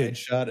just a wide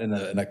shot and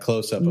a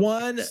close up?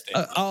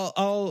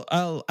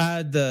 I'll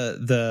add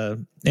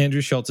the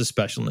Andrew Schultz's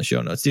special in the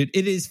show notes, dude.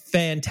 It is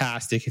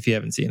fantastic if you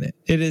haven't seen it.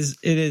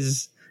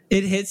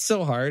 It hits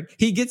so hard.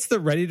 He gets the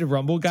Ready to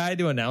Rumble guy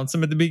to announce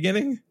him at the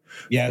beginning.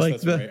 Yeah,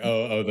 like that's right.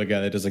 The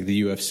guy that does like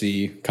the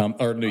UFC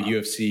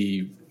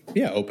UFC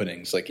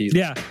openings. Like he's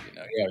yeah.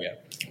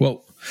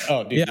 Well,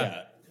 oh dude,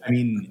 yeah. I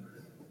mean,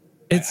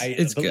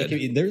 it's good.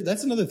 Like,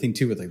 that's another thing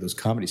too with like those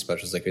comedy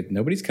specials. Like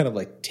nobody's kind of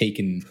like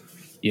taken,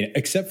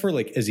 except for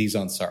like Aziz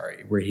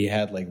Ansari, where he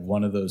had like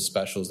one of those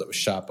specials that was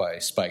shot by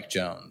Spike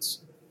Jonze,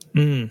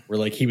 where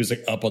like he was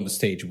like up on the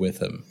stage with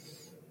him,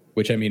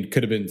 which I mean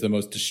could have been the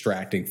most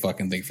distracting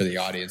fucking thing for the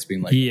audience,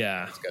 being like,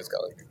 yeah, this guy's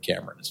got like a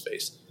camera in his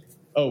face.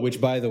 Oh,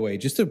 which by the way,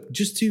 just to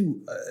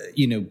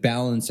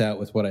balance out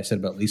with what I said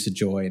about Lisa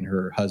Joy and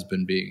her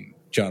husband being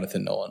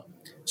Jonathan Nolan,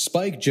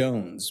 Spike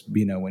Jonze,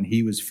 when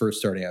he was first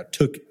starting out,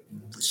 took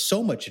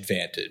so much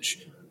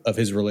advantage of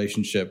his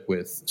relationship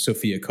with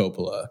Sofia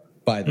Coppola.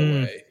 By the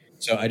way,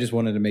 so I just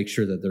wanted to make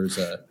sure that there's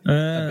a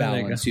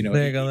balance,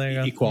 there you go.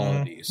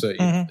 Equality. So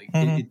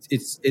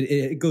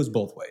it goes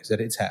both ways. That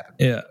it's happened.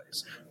 Yeah.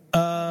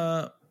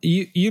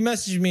 You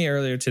messaged me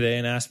earlier today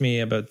and asked me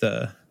about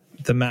the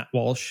Matt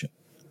Walsh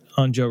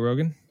on Joe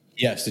Rogan.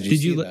 Yes. Did you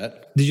see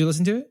that? Did you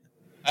listen to it?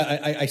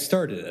 I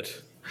started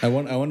it. I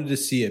wanted to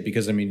see it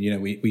because I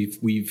mean,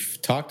 we've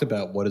talked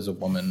about what is a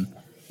woman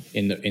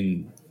in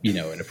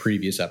a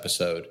previous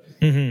episode,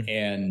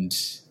 and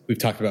we've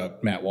talked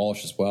about Matt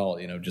Walsh as well.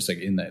 Just like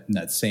in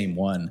that same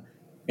one,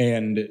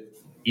 and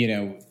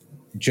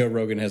Joe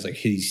Rogan has like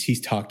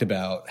he's talked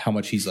about how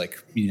much he's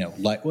like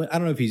like, well, I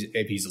don't know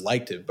if he's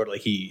liked it, but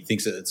like he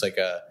thinks that it's like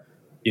a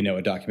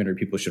documentary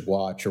people should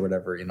watch or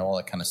whatever, all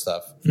that kind of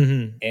stuff.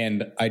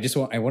 And I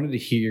wanted to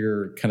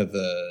hear kind of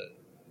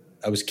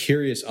I was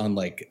curious on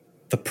like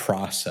the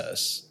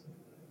process.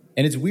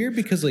 And it's weird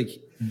because like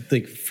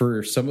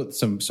for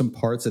some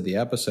parts of the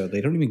episode,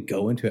 they don't even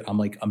go into it.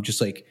 I'm just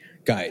like,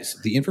 guys,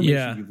 the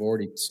information you've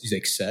already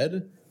like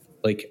said,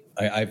 like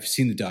I've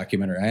seen the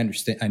documentary. I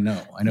understand. I know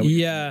what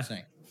you're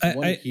saying. I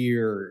want to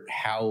hear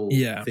how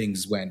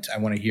things went. I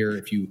want to hear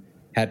if you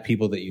had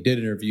people that you did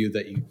interview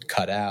that you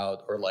cut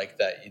out, or like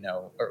that,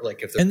 or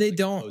like if they're and they like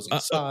don't opposing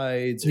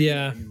sides.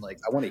 Like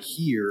I want to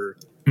hear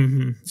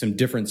some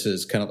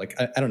differences. Kind of like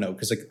I don't know,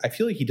 because like I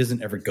feel like he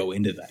doesn't ever go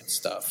into that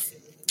stuff.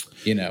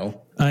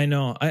 I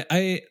know.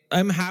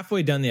 I'm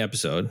halfway done the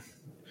episode.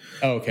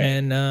 Oh, okay.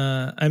 And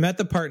I'm at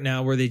the part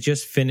now where they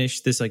just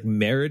finished this like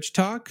marriage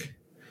talk,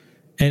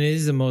 and it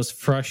is the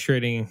most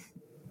frustrating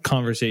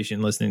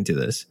conversation listening to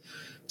this.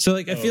 So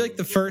like I feel like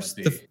the first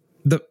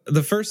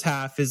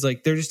half is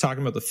like they're just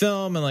talking about the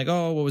film and like,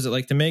 oh, what was it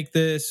like to make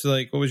this?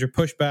 Like, what was your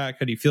pushback?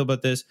 How do you feel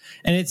about this?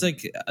 And it's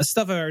like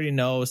stuff I already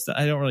know.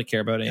 I don't really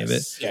care about any of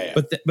it. Yeah.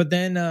 But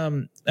then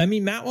I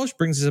mean, Matt Walsh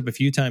brings this up a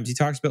few times. He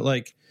talks about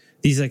like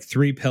these like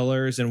 3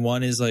 pillars, and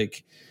one is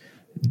like,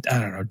 I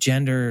don't know,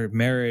 gender,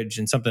 marriage,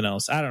 and something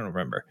else. I don't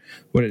remember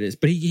what it is,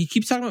 but he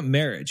keeps talking about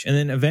marriage, and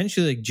then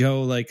eventually like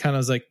Joe like kind of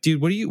was like,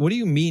 dude, what do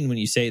you mean when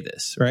you say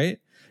this, right?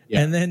 Yeah.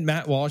 And then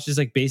Matt Walsh is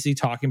like basically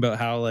talking about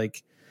how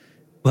like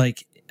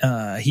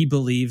he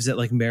believes that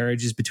like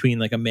marriage is between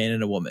like a man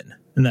and a woman,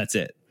 and that's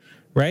it,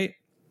 right?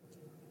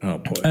 Oh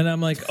boy. And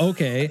I'm like,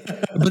 okay.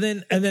 But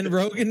then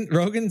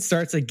Rogan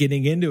starts like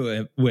getting into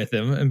it with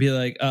him and be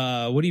like,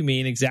 what do you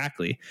mean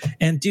exactly?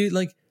 And dude,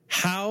 like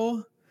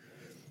how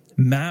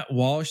Matt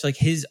Walsh, like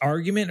his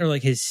argument or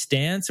like his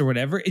stance or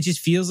whatever, it just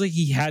feels like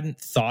he hadn't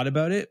thought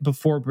about it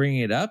before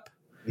bringing it up.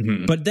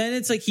 But then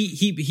it's like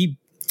he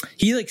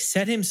like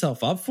set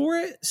himself up for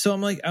it. So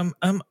I'm like,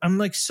 I'm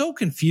like so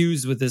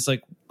confused with this,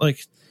 like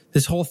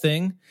this whole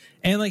thing.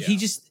 And like, he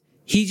just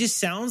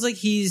sounds like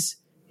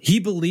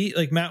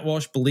Matt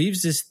Walsh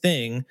believes this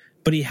thing,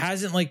 but he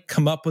hasn't like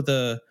come up with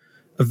a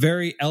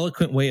very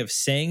eloquent way of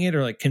saying it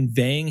or like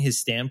conveying his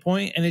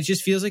standpoint. And it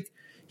just feels like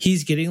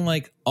he's getting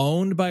like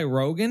owned by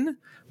Rogan,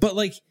 but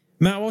like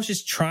Matt Walsh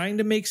is trying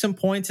to make some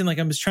points. And like,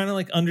 I'm just trying to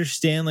like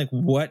understand like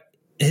what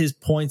his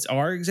points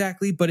are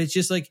exactly, but it's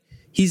just like,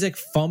 he's like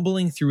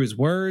fumbling through his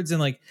words,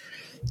 and like,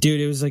 dude,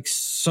 it was like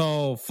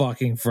so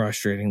fucking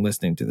frustrating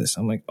listening to this.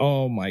 I'm like,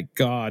 oh my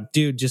God,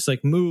 dude, just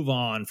like move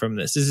on from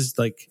this. This is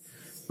like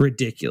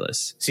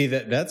ridiculous. See,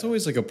 that's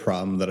always like a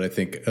problem that I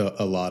think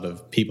a lot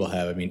of people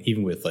have. I mean,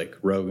 even with like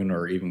Rogan,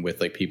 or even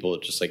with like people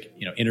just like,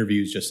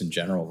 interviews just in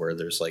general, where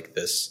there's like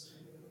this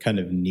kind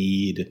of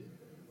need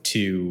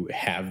to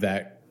have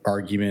that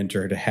argument,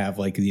 or to have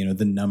like,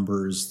 the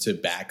numbers to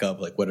back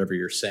up like whatever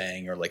you're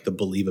saying, or like the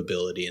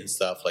believability and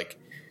stuff, like,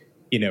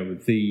 but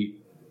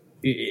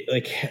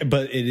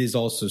it is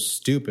also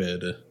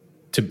stupid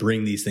to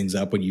bring these things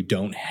up when you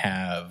don't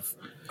have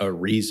a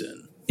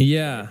reason.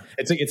 Yeah.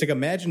 It's like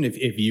imagine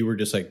if you were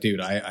just like,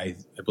 dude, I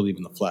believe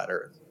in the flat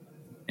earth.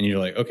 And you're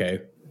like,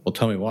 okay, well,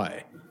 tell me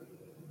why.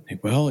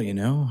 Like, well,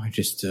 I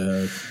just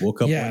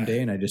woke up one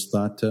day and I just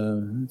thought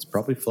it's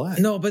probably flat.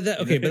 No, but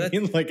that okay, but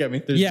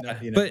that there's yeah,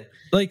 not, but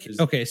like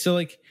okay, so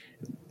like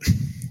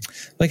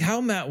how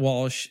Matt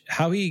Walsh,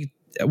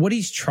 what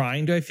he's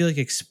trying to, I feel like,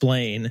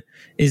 explain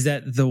is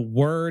that the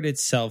word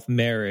itself,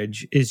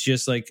 marriage, is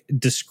just like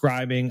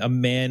describing a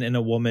man and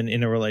a woman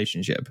in a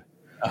relationship.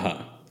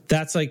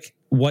 That's like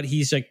what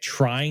he's like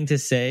trying to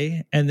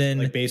say, and then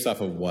like based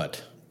off of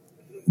what?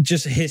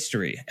 Just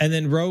history. And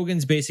then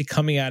Rogan's basically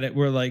coming at it.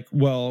 We're like,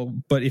 well,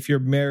 but if you're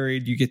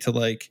married, you get to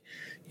like,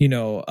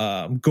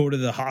 go to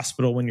the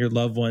hospital when your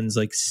loved one's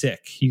like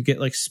sick. You get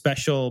like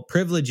special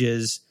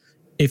privileges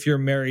if you're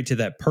married to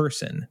that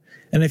person.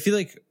 And I feel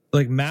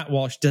like Matt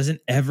Walsh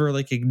doesn't ever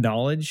like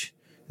acknowledge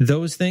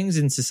those things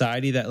in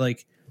society, that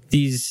like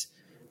these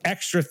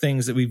extra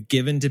things that we've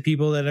given to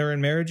people that are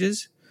in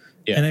marriages.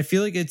 Yeah. And I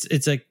feel like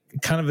it's like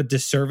kind of a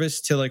disservice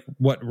to like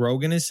what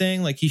Rogan is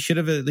saying. Like he should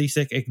have at least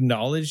like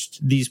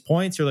acknowledged these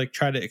points or like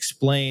try to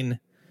explain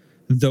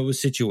those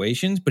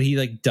situations, but he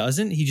like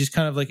doesn't. He just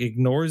kind of like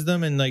ignores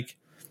them and like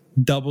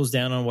doubles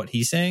down on what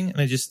he's saying. And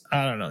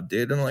I don't know,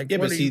 dude. I'm like, yeah,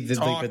 what but see,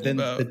 but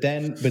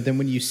then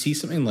when you see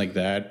something like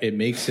that, it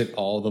makes it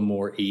all the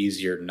more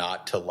easier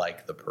not to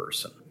like the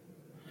person,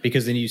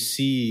 because then you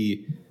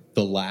see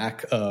the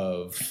lack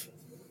of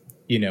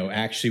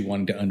actually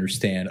wanting to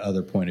understand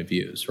other point of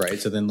views, right?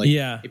 So then, like,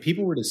 if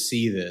people were to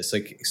see this,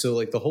 like, so,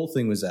 like, the whole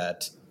thing was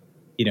that,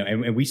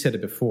 and we said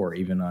it before,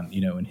 even on,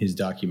 in his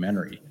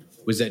documentary,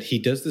 was that he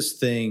does this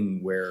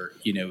thing where,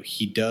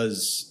 he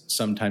does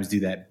sometimes do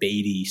that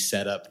baity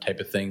setup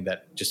type of thing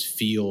that just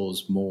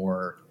feels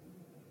more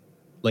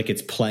like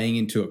it's playing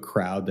into a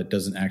crowd that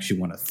doesn't actually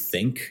want to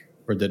think,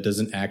 or that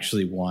doesn't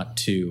actually want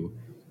to,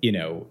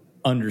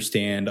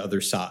 understand other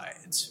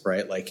sides,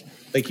 right? Like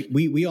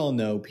we all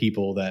know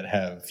people that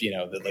have,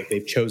 that like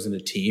they've chosen a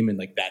team and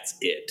like that's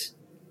it.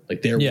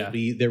 Like there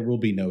will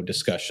be no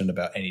discussion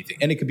about anything.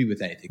 And it could be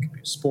with anything. It could be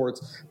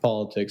sports,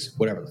 politics,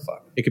 whatever the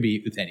fuck. It could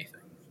be with anything.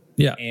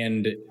 Yeah.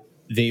 And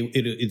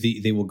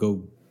they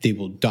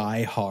will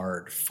die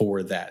hard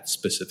for that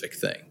specific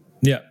thing.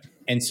 Yeah.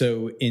 And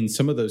so in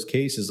some of those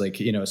cases,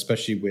 like,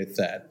 especially with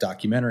that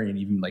documentary and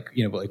even like,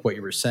 like what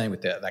you were saying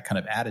with that kind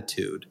of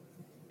attitude,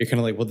 you're kind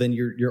of like, well, then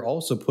you're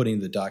also putting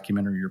the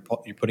documentary, you're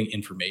putting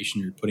information,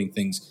 you're putting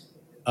things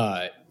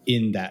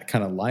in that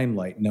kind of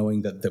limelight,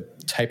 knowing that the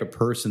type of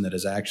person that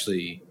is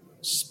actually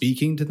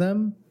speaking to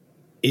them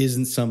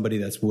isn't somebody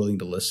that's willing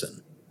to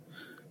listen.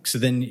 So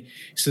you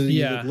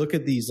would look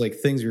at these like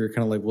things where you're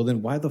kind of like, well,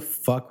 then why the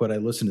fuck would I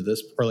listen to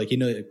this? Or like,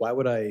 like, why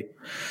would I?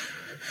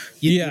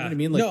 You know what I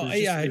mean? Like,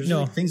 there's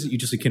like things that you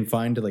just can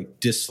find to like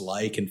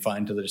dislike and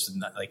find to just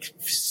not, like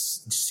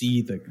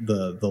see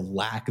the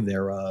lack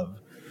thereof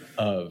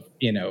of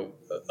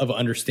of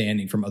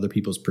understanding from other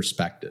people's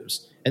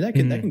perspectives, and that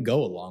can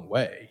go a long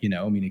way.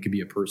 I mean, it could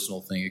be a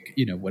personal thing,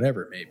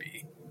 whatever it may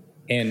be.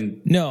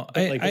 And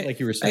like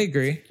you were saying, I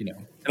agree.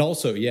 And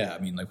also, I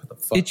mean, like, what the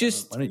fuck? It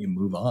just, why don't you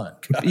move on?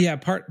 God. Yeah,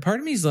 part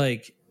of me's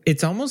like,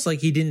 it's almost like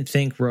he didn't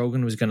think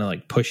Rogan was gonna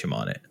like push him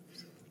on it.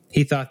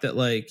 He thought that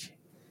like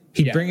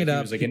he'd bring it up.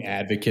 He was like an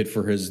advocate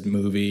for his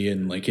movie,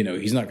 and like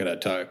he's not going to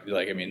talk.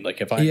 Like, I mean, like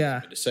if I have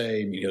something to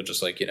say, I mean, he'll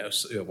just like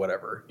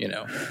whatever.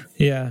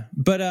 Yeah,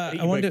 but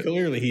I wonder.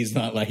 Clearly, he's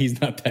not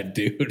that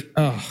dude.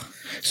 Oh,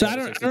 so I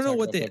don't know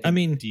what they. I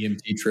mean,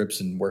 DMT trips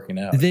and working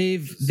out.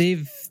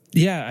 They've.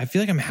 Yeah, I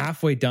feel like I'm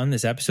halfway done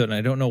this episode, and I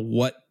don't know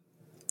what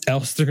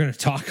else they're going to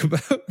talk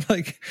about.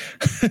 Like,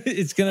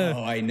 it's gonna.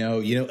 Oh, I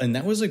know. And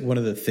that was like one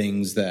of the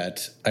things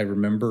that I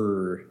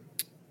remember.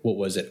 What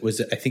was it?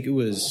 I think it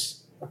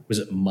was. Was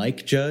it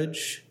Mike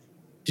Judge?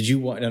 Did you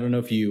watch? I don't know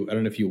if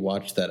you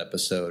watched that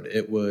episode.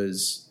 It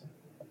was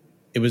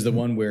the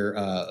one where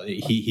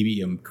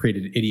he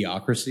created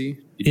Idiocracy.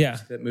 Did you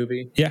see that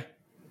movie? Yeah.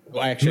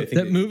 Well, actually, I think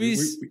that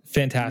movie's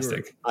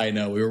fantastic. I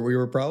know we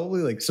were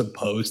probably like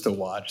supposed to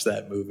watch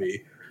that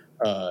movie,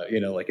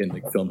 like in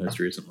like film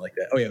history or something like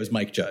that. Oh yeah, it was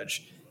Mike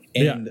Judge,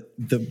 and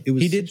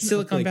he did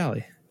Silicon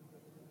Valley.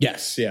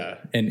 Yes, yeah,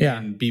 and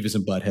Beavis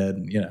and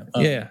Butthead,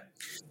 and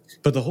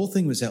But the whole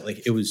thing was that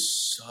like it was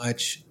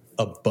such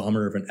a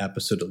bummer of an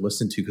episode to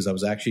listen to, because I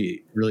was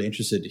actually really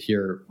interested to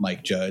hear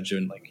Mike Judge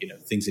and like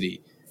things that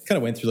he kind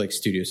of went through, like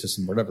studio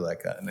system, whatever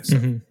that kind of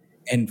stuff.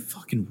 And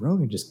fucking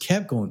Rogan just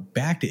kept going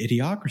back to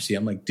Idiocracy.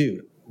 I'm like,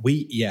 dude,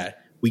 we get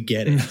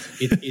it.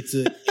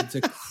 It's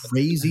a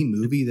crazy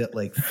movie that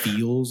like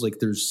feels like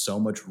there's so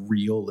much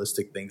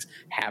realistic things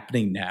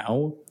happening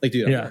now. Like,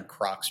 dude, I'm wearing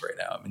Crocs right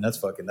now. I mean, that's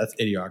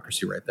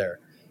Idiocracy right there.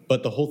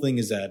 But the whole thing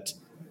is that.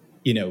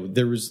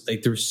 There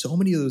was so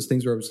many of those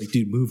things where I was like,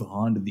 dude, move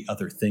on to the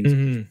other things.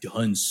 You've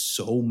done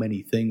so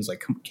many things.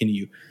 Like, can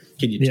you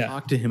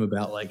talk to him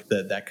about like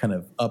that kind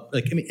of up,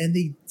 like, I mean, and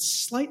they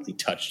slightly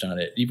touched on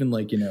it, even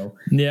like,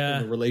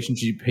 the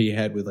relationship he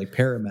had with like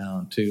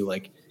Paramount to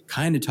like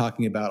kind of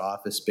talking about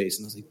Office Space.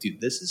 And I was like,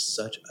 dude, this is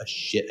such a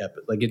shit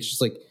episode. Like, it's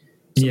just like,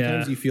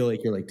 Sometimes you feel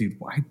like you're like, dude,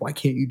 why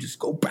can't you just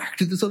go back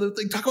to this other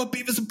thing? Talk about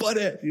Beavis and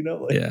Butthead, you know?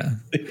 Like, yeah.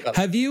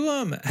 Have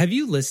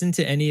you listened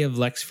to any of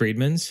Lex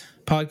Friedman's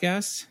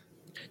podcasts?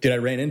 Did I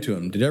ran into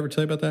him? Did I ever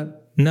tell you about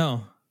that?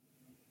 No.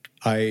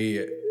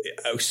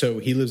 So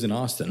he lives in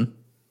Austin.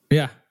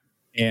 Yeah.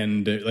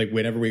 And like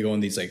whenever we go on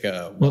these like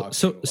walks,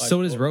 so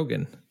does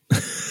Rogan.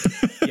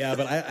 Yeah,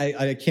 but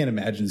I can't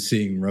imagine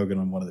seeing Rogan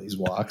on one of these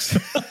walks.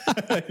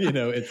 You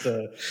know, it's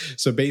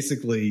so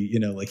basically, you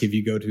know, like if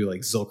you go to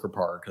like Zilker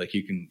Park, like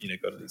you can, you know,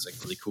 go to these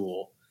like really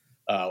cool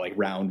like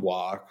round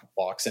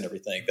walks and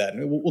everything like that.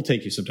 And we'll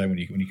take you sometime when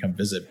you come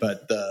visit.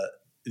 But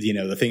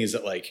the thing is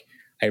that like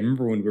I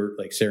remember when we were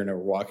like Sarah and I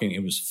were walking,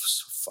 it was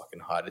so fucking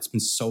hot. It's been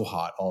so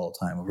hot all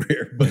the time over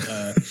here.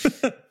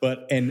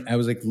 But and I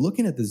was like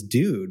looking at this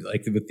dude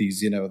like with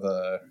these, you know,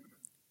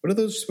 what are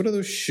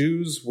those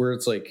shoes where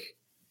it's like,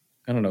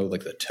 I don't know,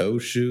 like the toe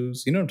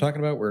shoes. You know what I'm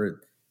talking about? Where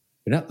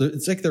they're not.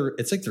 It's like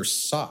they're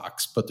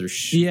socks, but they're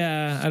shoes.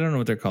 Yeah, I don't know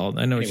what they're called.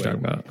 I know what you're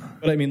talking about.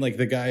 But I mean, like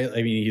the guy.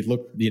 I mean, he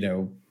looked, you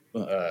know,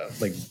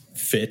 like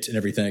fit and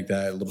everything like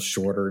that, a little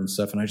shorter and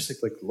stuff. And I just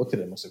like looked at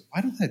him. I was like,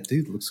 why does that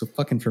dude look so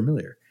fucking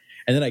familiar?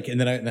 And then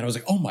I was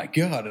like, oh my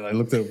god! And I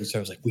looked over. So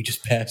I was like, we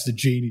just passed a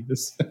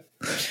genius. And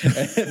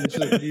she's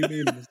like, what do you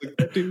mean? I was like,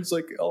 that dude's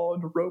like all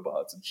into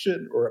robots and shit.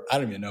 Or I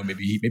don't even know.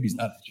 Maybe he's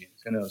not a genius.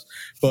 Who knows?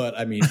 But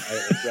I mean,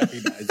 I like,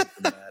 recognize it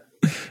from that.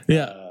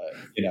 Yeah.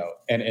 You know,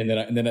 and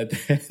then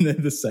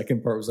the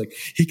second part was like,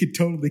 he could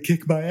totally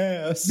kick my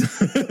ass.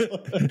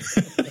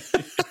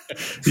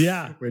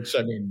 Yeah. Which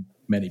I mean,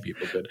 many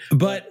people could.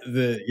 But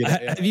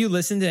have you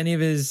listened to any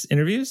of his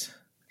interviews?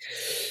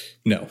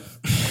 No.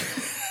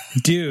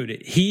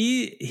 Dude,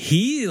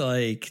 he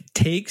like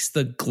takes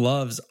the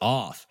gloves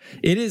off.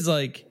 It is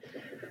like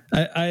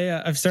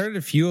I've started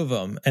a few of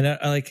them, and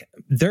I like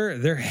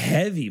they're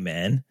heavy,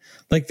 man.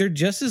 Like they're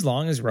just as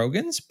long as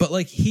Rogan's, but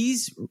like he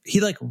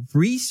like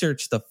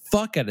researched the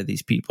fuck out of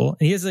these people,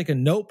 and he has like a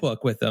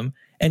notebook with them,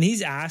 and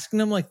he's asking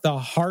them like the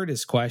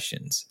hardest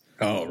questions.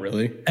 Oh,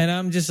 really? And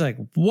I'm just like,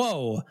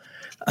 whoa.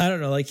 I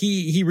don't know. Like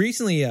he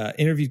recently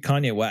interviewed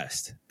Kanye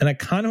West, and I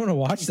kind of want to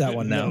watch that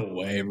one now. No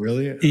way,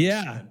 really?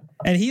 Yeah.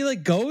 And he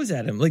like goes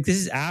at him. Like this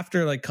is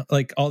after like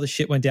all the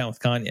shit went down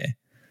with Kanye.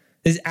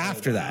 This is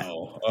after that.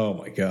 Oh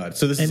my god.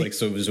 So this is like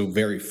so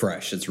very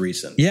fresh. It's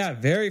recent. Yeah,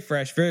 very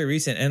fresh, very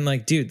recent. And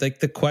like, dude,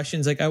 like the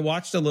questions, like I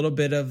watched a little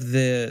bit of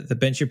the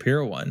Ben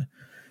Shapiro one,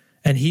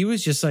 and he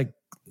was just like,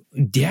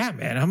 yeah,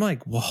 man. I'm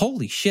like, well,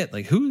 holy shit.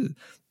 Like who,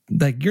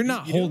 like you're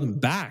not holding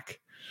back.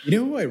 You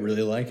know who I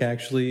really like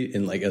actually,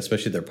 in like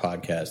especially their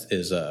podcast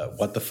is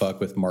What the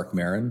Fuck with Mark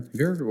Maron. Have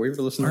you ever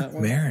listened to that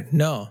one? Mark Maron?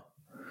 No.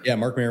 Yeah,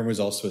 Mark Maron was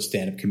also a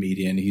stand-up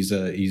comedian. He's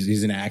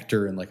an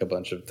actor in like a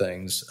bunch of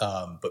things.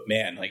 But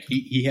man, like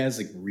he has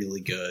like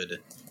really good.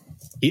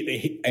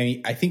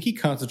 I think he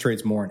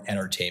concentrates more on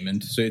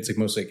entertainment, so it's like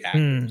mostly like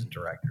actors and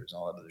directors and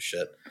all that other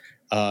shit.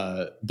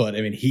 But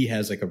I mean, he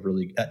has like a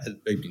really. I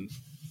mean,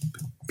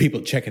 people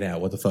check it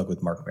out. What the Fuck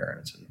with Mark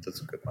Maron?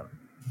 That's a good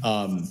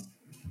one.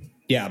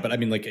 Yeah, but I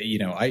mean, like you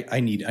know, I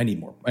need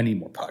more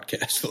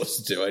podcasts to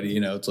listen to.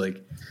 It's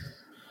like.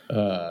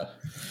 Well,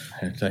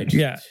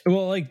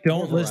 like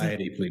don't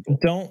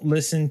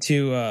listen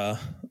to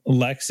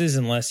Lex's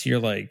unless you're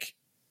like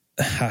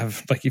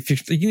have like if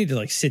you need to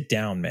like sit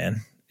down,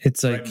 man.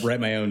 It's like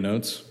write my own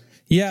notes.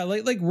 Yeah,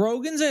 like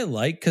Rogan's I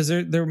like because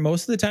they're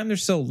most of the time they're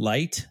so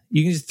light.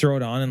 You can just throw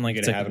it on and like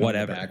it's like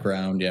whatever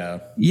background.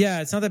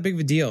 Yeah, it's not that big of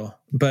a deal.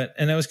 But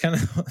and I was kind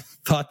of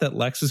thought that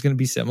Lex was going to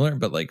be similar,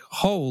 but like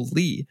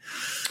holy.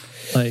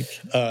 Like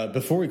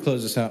before we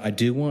close this out, I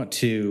do want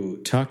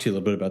to talk to you a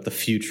little bit about the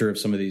future of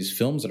some of these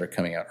films that are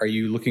coming out. Are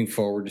you looking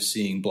forward to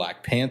seeing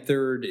Black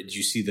Panther? Did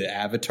you see the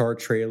Avatar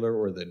trailer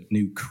or the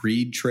new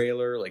Creed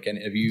trailer? Like,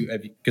 and have you?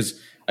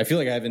 Because I feel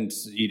like I haven't.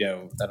 We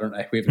haven't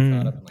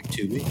caught up in like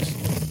 2 weeks.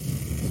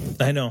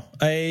 I know.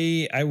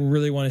 I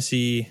really want to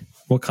see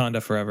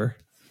Wakanda Forever.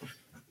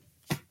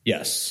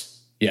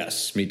 Yes,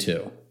 me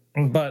too.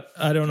 But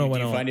I don't know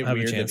when I'll have a chance. Do you find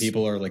it weird that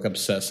people are like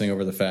obsessing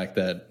over the fact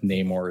that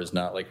Namor is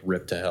not like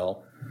ripped to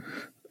hell?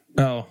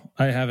 Oh,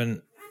 I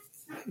haven't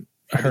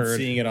heard.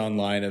 Seeing it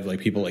online of like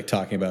people like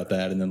talking about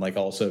that, and then like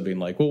also being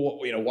like, well,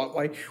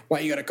 why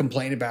you got to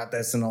complain about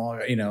this and all?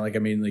 Like I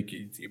mean, like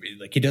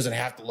he doesn't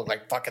have to look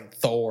like fucking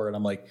Thor, and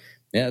I'm like,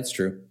 yeah, that's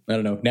true. I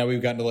don't know. Now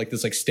we've gotten to like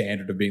this like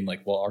standard of being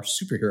like, well, our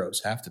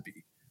superheroes have to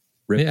be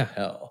ripped to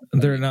hell.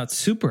 They're not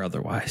super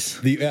otherwise.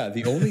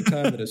 The only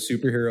time that a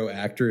superhero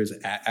actor has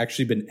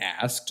actually been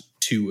asked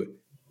to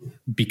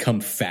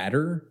become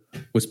fatter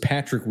was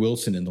Patrick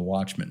Wilson in The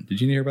Watchmen. Did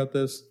you hear about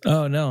this?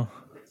 Oh no!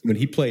 When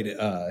he played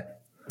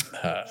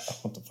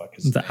what the fuck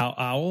is the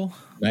owl?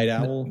 Night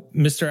Owl?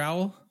 Mr.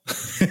 Owl?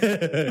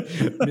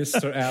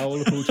 Mr. Owl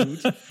Hoot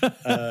Hoot.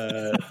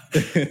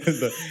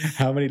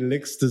 How many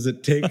licks does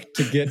it take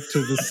to get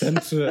to the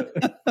center?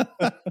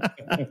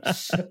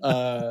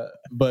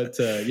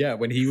 Yeah,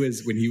 when he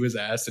was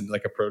asked and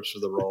like approached for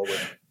the role,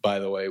 which, by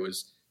the way,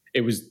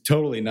 it was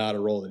totally not a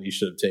role that he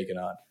should have taken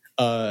on.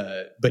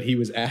 But he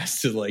was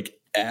asked to like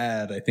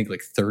add, I think,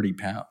 like 30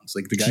 pounds.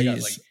 Like the guy got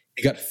like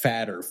he got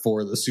fatter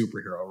for the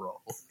superhero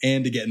role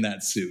and to get in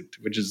that suit,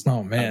 which is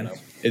Oh, man. I don't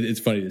know. It's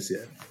funny to see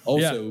it.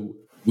 Also,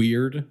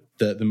 Weird,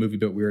 the movie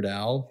about Weird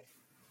Al.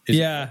 Is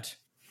Yeah. out.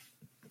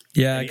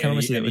 Yeah, I Any- kind of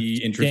want to see that any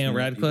with interest Daniel in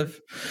that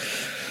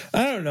Radcliffe.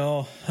 I don't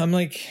know. I'm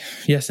like,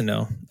 yes and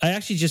no. I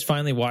actually just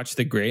finally watched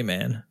The Gray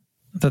Man.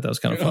 I thought that was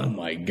kind of Oh fun.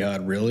 my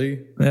God,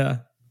 really? Yeah.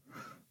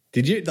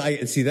 Did you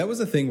see that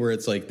was a thing where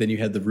it's like then you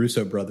had the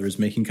Russo brothers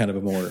making kind of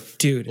a more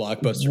Dude,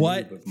 blockbuster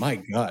what- movie, but my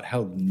God,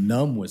 how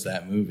numb was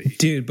that movie?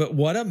 Dude, but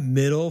what a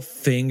middle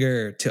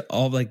finger to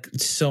all like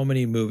so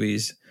many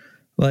movies.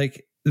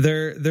 Like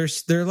they're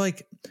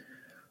like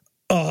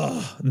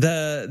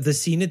the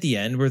scene at the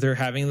end where they're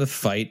having the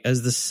fight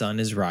as the sun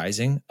is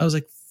rising. I was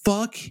like,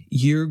 fuck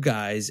you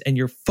guys and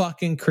your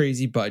fucking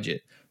crazy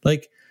budget.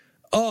 Like,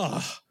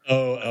 Oh,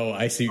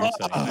 I see what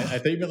you're saying. I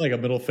thought you meant like a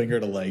middle finger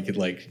to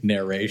like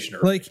narration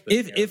or like the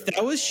if narrative.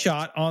 that was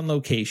shot on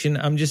location,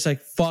 I'm just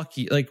like, fuck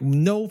you. Like,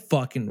 no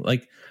fucking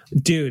like,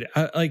 dude,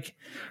 like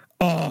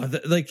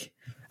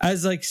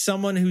as like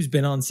someone who's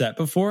been on set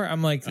before,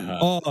 I'm like,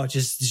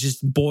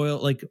 just boil.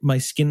 Like my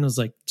skin was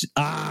like,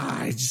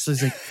 it just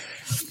was like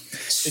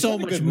It's so not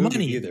a much good movie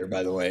money. either.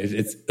 By the way,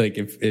 it's like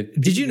if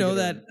Did you know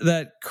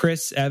that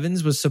Chris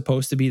Evans was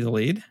supposed to be the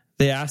lead?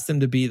 They asked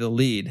him to be the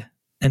lead,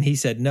 and he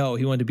said no.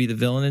 He wanted to be the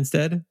villain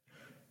instead.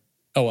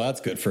 Oh, well,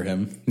 that's good for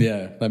him.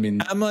 Yeah, I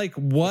mean, I'm like,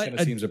 what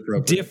kinda a seems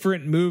appropriate.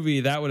 different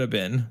movie that would have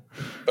been.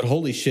 but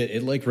holy shit,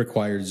 it like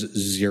requires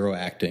zero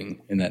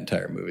acting in that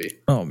entire movie.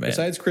 Oh man,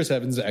 Besides Chris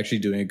Evans actually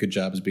doing a good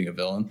job as being a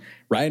villain,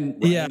 Ryan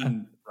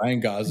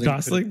Gosling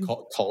Gosling?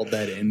 called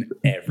that in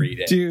every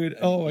day. dude.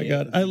 Oh my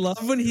god, I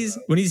love when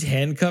he's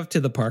handcuffed to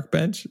the park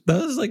bench.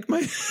 That was like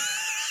my.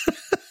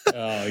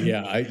 Oh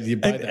yeah,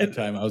 by that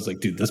time I was like,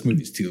 dude, this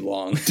movie's too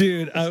long.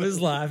 Dude, I was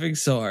laughing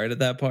so hard at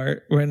that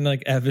part when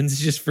like Evans is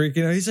just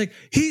freaking out. He's like,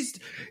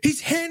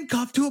 he's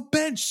handcuffed to a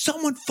bench.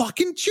 Someone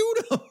fucking shoot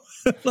him.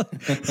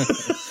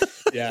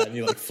 Yeah, and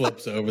he like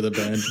flips over the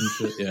bench and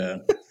shit. Yeah.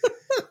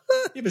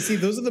 Yeah, but see,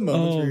 those are the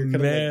moments where you're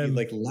kind of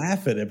like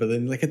laugh at it, but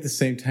then like at the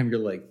same time you're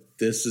like,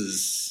 this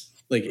is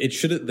like it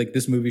should have like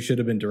this movie should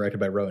have been directed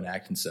by Rowan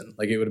Atkinson.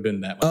 Like it would have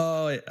been that much.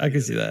 Oh, I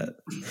can see that.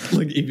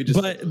 Like if you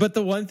just But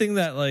the one thing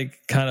that like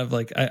kind of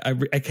like I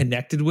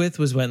connected with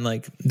was when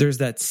like there's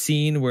that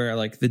scene where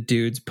like the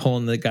dude's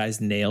pulling the guy's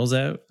nails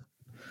out,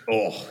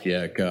 oh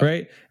yeah, God.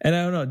 right? And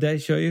I don't know, did I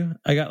show you?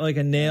 I got like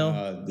a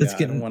nail that's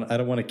getting. I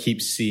don't want to keep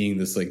seeing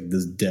this like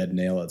this dead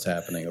nail that's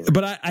happening over.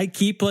 But I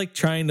keep like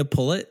trying to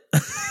pull it.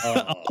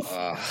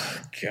 Oh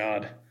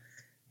God.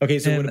 Okay,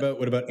 so And-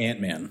 what about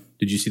Ant-Man?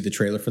 Did you see the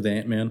trailer for the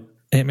Ant-Man?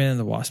 Ant-Man and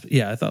the Wasp.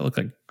 Yeah, I thought it looked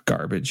like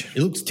garbage.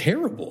 It looks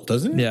terrible,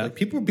 doesn't it? Yeah. Like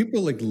people are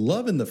like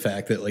loving the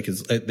fact that like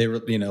they were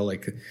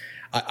like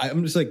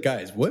I'm just like,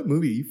 guys, what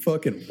movie are you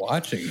fucking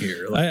watching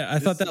here? Like, I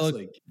thought this that is,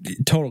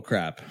 looked total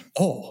crap.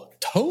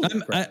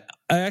 totally. I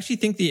actually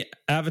think the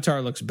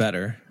Avatar looks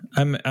better.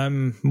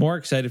 I'm more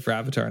excited for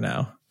Avatar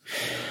now.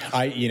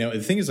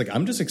 The thing is like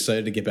I'm just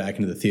excited to get back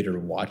into the theater to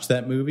watch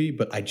that movie,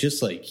 but I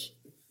just like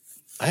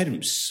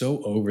I'm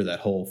so over that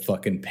whole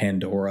fucking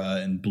Pandora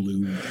and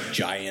blue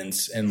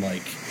giants and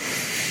like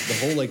the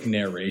whole like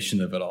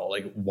narration of it all.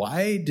 Like,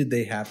 why did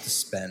they have to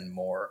spend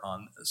more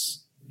on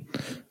this?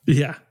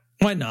 Yeah,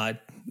 why not?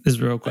 Is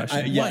the real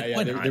question. Why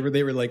They not?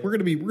 were like, we're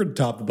gonna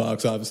top the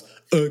box office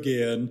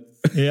again.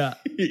 Yeah,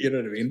 You know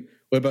what I mean?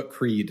 What about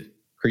Creed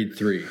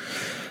 3?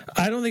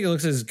 I don't think it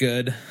looks as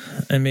good,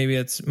 and maybe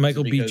it's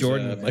Michael B.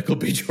 Jordan Michael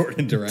B.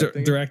 Jordan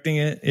directing. directing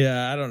it.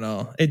 Yeah, I don't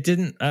know. It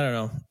didn't. I don't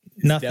know.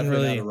 Nothing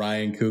Definitely really. not a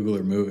Ryan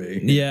Coogler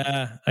movie.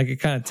 Yeah, I could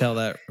kind of tell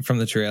that from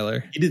the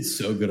trailer. He did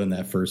so good on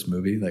that first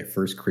movie, like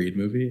first Creed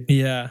movie.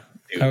 Yeah,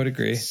 Dude, I would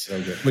agree. So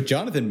good. But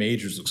Jonathan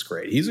Majors looks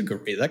great.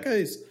 That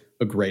guy's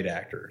a great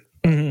actor.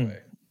 Mm-hmm.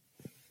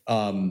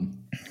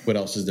 What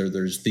else is there?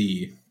 There's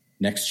the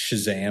next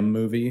Shazam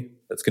movie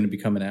that's going to be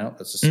coming out.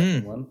 That's the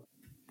second one.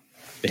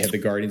 They have the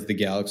Guardians of the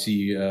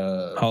Galaxy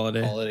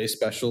holiday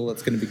special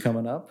that's going to be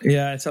coming up.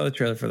 Yeah, I saw the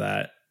trailer for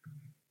that.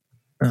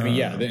 I mean,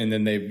 yeah, and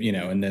then they've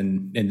and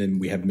then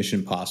we have Mission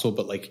Impossible,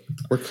 but like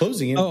we're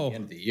closing in at the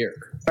end of the year.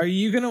 Are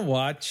you gonna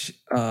watch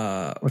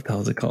what the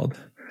hell is it called?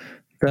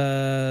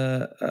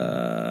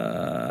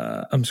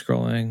 I'm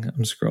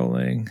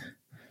scrolling.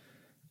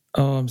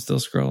 Oh, I'm still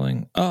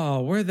scrolling.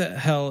 Oh, where the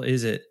hell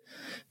is it?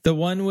 The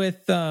one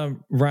with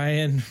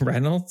Ryan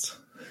Reynolds?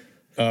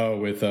 Oh,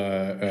 with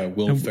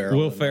Will Ferrell.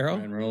 Will Ferrell?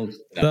 Ryan Reynolds.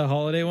 The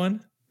holiday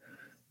one?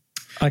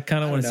 I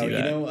kind of want to see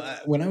that. You know,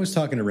 when I was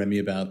talking to Remy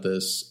about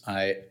this,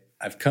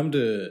 I've come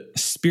to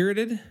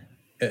Spirited?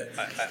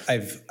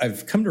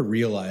 I've come to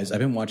realize I've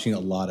been watching a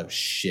lot of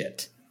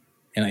shit,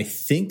 and I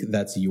think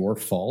that's your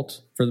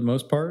fault for the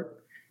most part.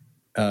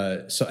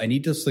 So I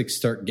need to like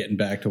start getting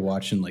back to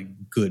watching like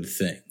good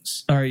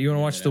things. All right, you want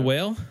to watch The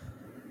Whale?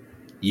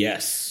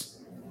 Yes.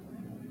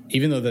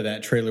 even though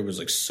that trailer was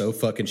like so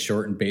fucking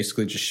short and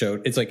basically just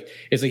showed, it's like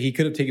he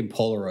could have taken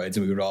Polaroids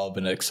and we would all have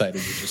been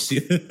excited to just see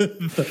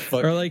the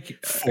fucking Or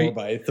like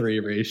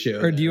 4:3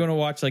 ratio. Or do you want to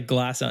watch like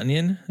Glass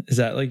Onion? Is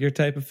that like your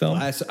type of film?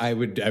 I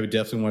would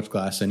definitely watch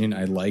Glass Onion.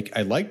 I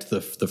liked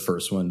the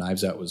first one.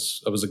 Knives Out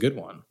was a good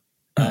one.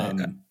 I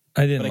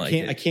didn't but like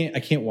it. I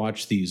can't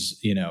watch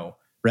these,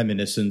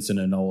 Reminiscence and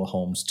Enola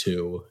Holmes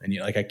 2, and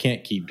I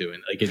can't keep doing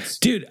it. Like it's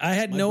Dude, I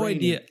had no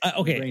idea.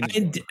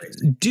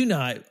 Do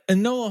not.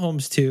 Enola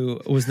Holmes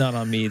 2 was not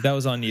on me. That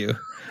was on you.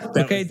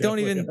 Okay, don't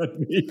even.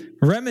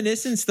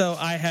 Reminiscence though,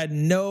 I had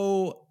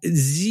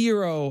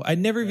zero. I'd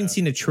never even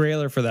seen a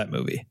trailer for that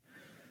movie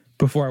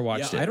before I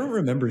watched it. I don't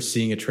remember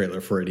seeing a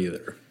trailer for it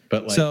either.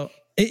 But like, so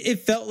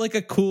it felt like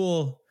a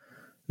cool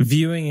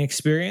viewing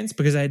experience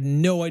because I had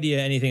no idea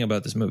anything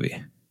about this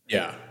movie.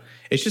 Yeah.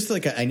 It's just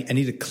like I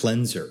need a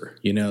cleanser,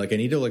 Like I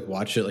need to like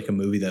watch it like a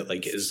movie that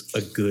like is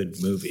a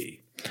good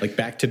movie, like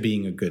back to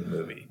being a good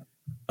movie.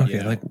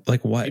 Okay,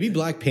 like what? Maybe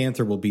Black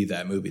Panther will be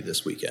that movie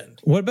this weekend.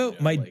 What about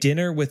My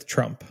Dinner with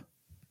Trump?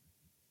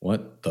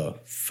 What the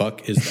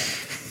fuck is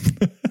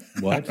that?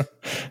 What?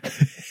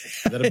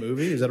 Is that a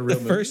movie? Is that a real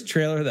movie? The first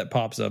trailer that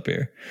pops up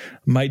here.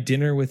 My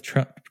Dinner with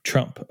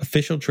Trump.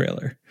 Official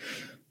trailer.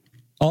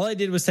 All I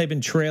did was type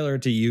in trailer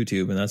to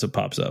YouTube and that's what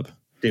pops up.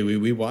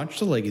 Dude, we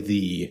watched like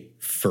the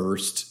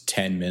first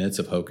 10 minutes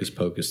of Hocus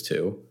Pocus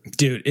 2.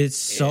 Dude, it's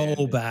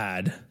so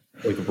bad.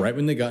 Like right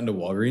when they got into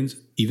Walgreens,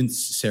 even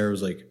Sarah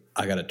was like,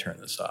 I got to turn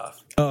this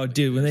off. Oh,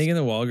 dude, when they get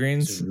into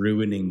Walgreens. It's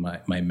ruining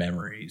my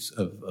memories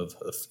of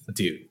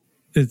dude.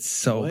 It's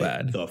so what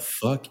bad. The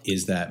fuck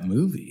is that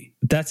movie?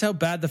 That's how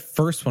bad the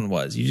first one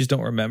was. You just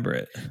don't remember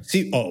it.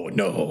 See, no.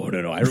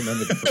 I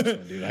remember the first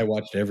one, dude. I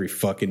watched it every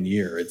fucking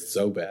year. It's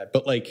so bad.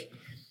 But like,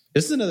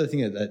 this is another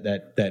thing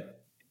that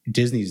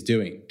Disney's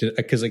doing,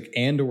 because like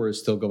Andor is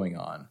still going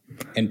on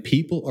and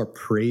people are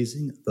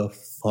praising the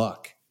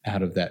fuck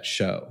out of that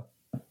show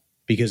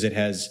because it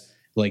has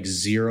like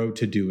zero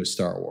to do with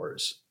Star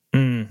Wars.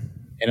 And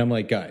I'm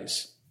like,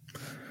 guys,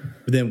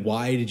 then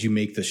why did you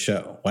make the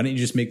show? Why didn't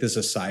you just make this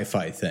a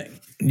sci-fi thing?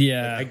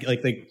 Yeah.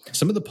 Like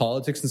some of the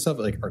politics and stuff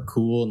like are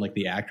cool and like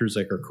the actors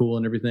like are cool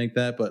and everything like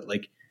that. But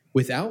like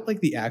without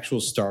like the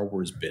actual Star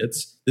Wars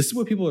bits, this is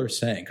what people are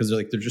saying because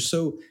they're just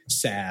so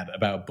sad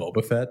about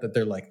Boba Fett that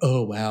they're like,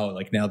 oh wow,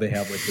 like now they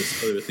have like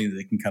this other thing that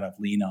they can kind of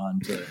lean on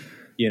to,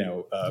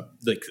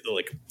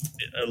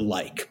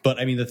 But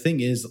I mean, the thing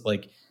is,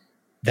 like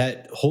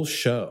that whole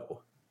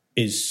show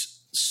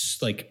is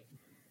like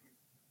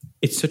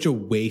it's such a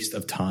waste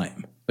of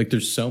time. Like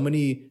there's so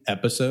many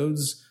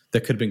episodes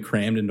that could have been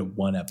crammed into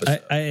one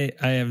episode. I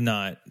have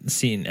not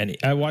seen any.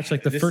 I watched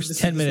like the first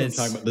 10 minutes.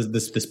 This is what I'm talking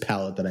about. This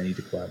palette that I need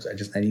to collapse. I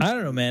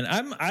don't know, man.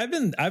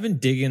 I've been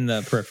digging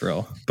the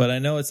Peripheral, but I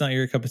know it's not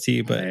your cup of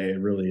tea. But it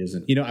really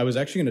isn't. I was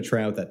actually going to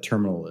try out that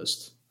Terminal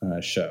List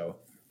show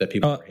that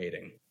people are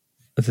hating.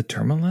 The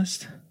Terminal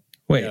List?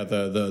 Wait, yeah,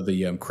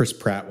 the Chris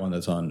Pratt one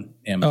that's on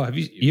Amazon. Oh, have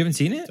you haven't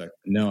seen it?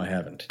 No, I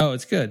haven't. Oh,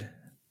 it's good.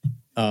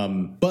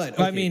 But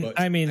okay,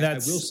 I mean,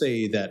 that's. I will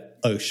say that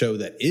a show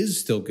that is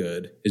still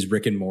good is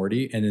Rick and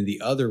Morty, and then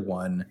the other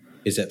one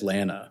is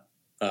Atlanta.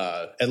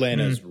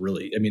 Atlanta is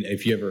really. I mean,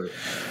 if you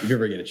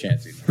ever get a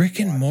chance, Rick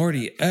and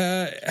Morty.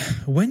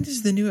 When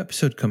does the new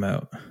episode come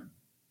out?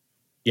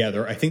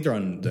 Yeah, I think they're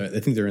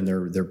in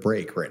their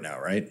break right now,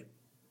 right?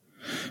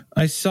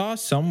 I saw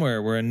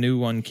somewhere where a new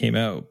one came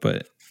out,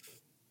 but.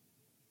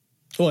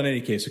 Well, in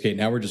any case, okay.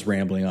 Now we're just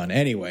rambling on.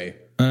 Anyway,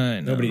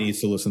 nobody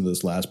needs to listen to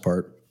this last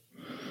part.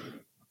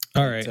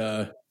 All right.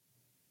 That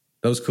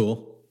was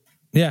cool.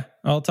 Yeah,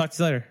 I'll talk to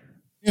you later.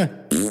 Yeah.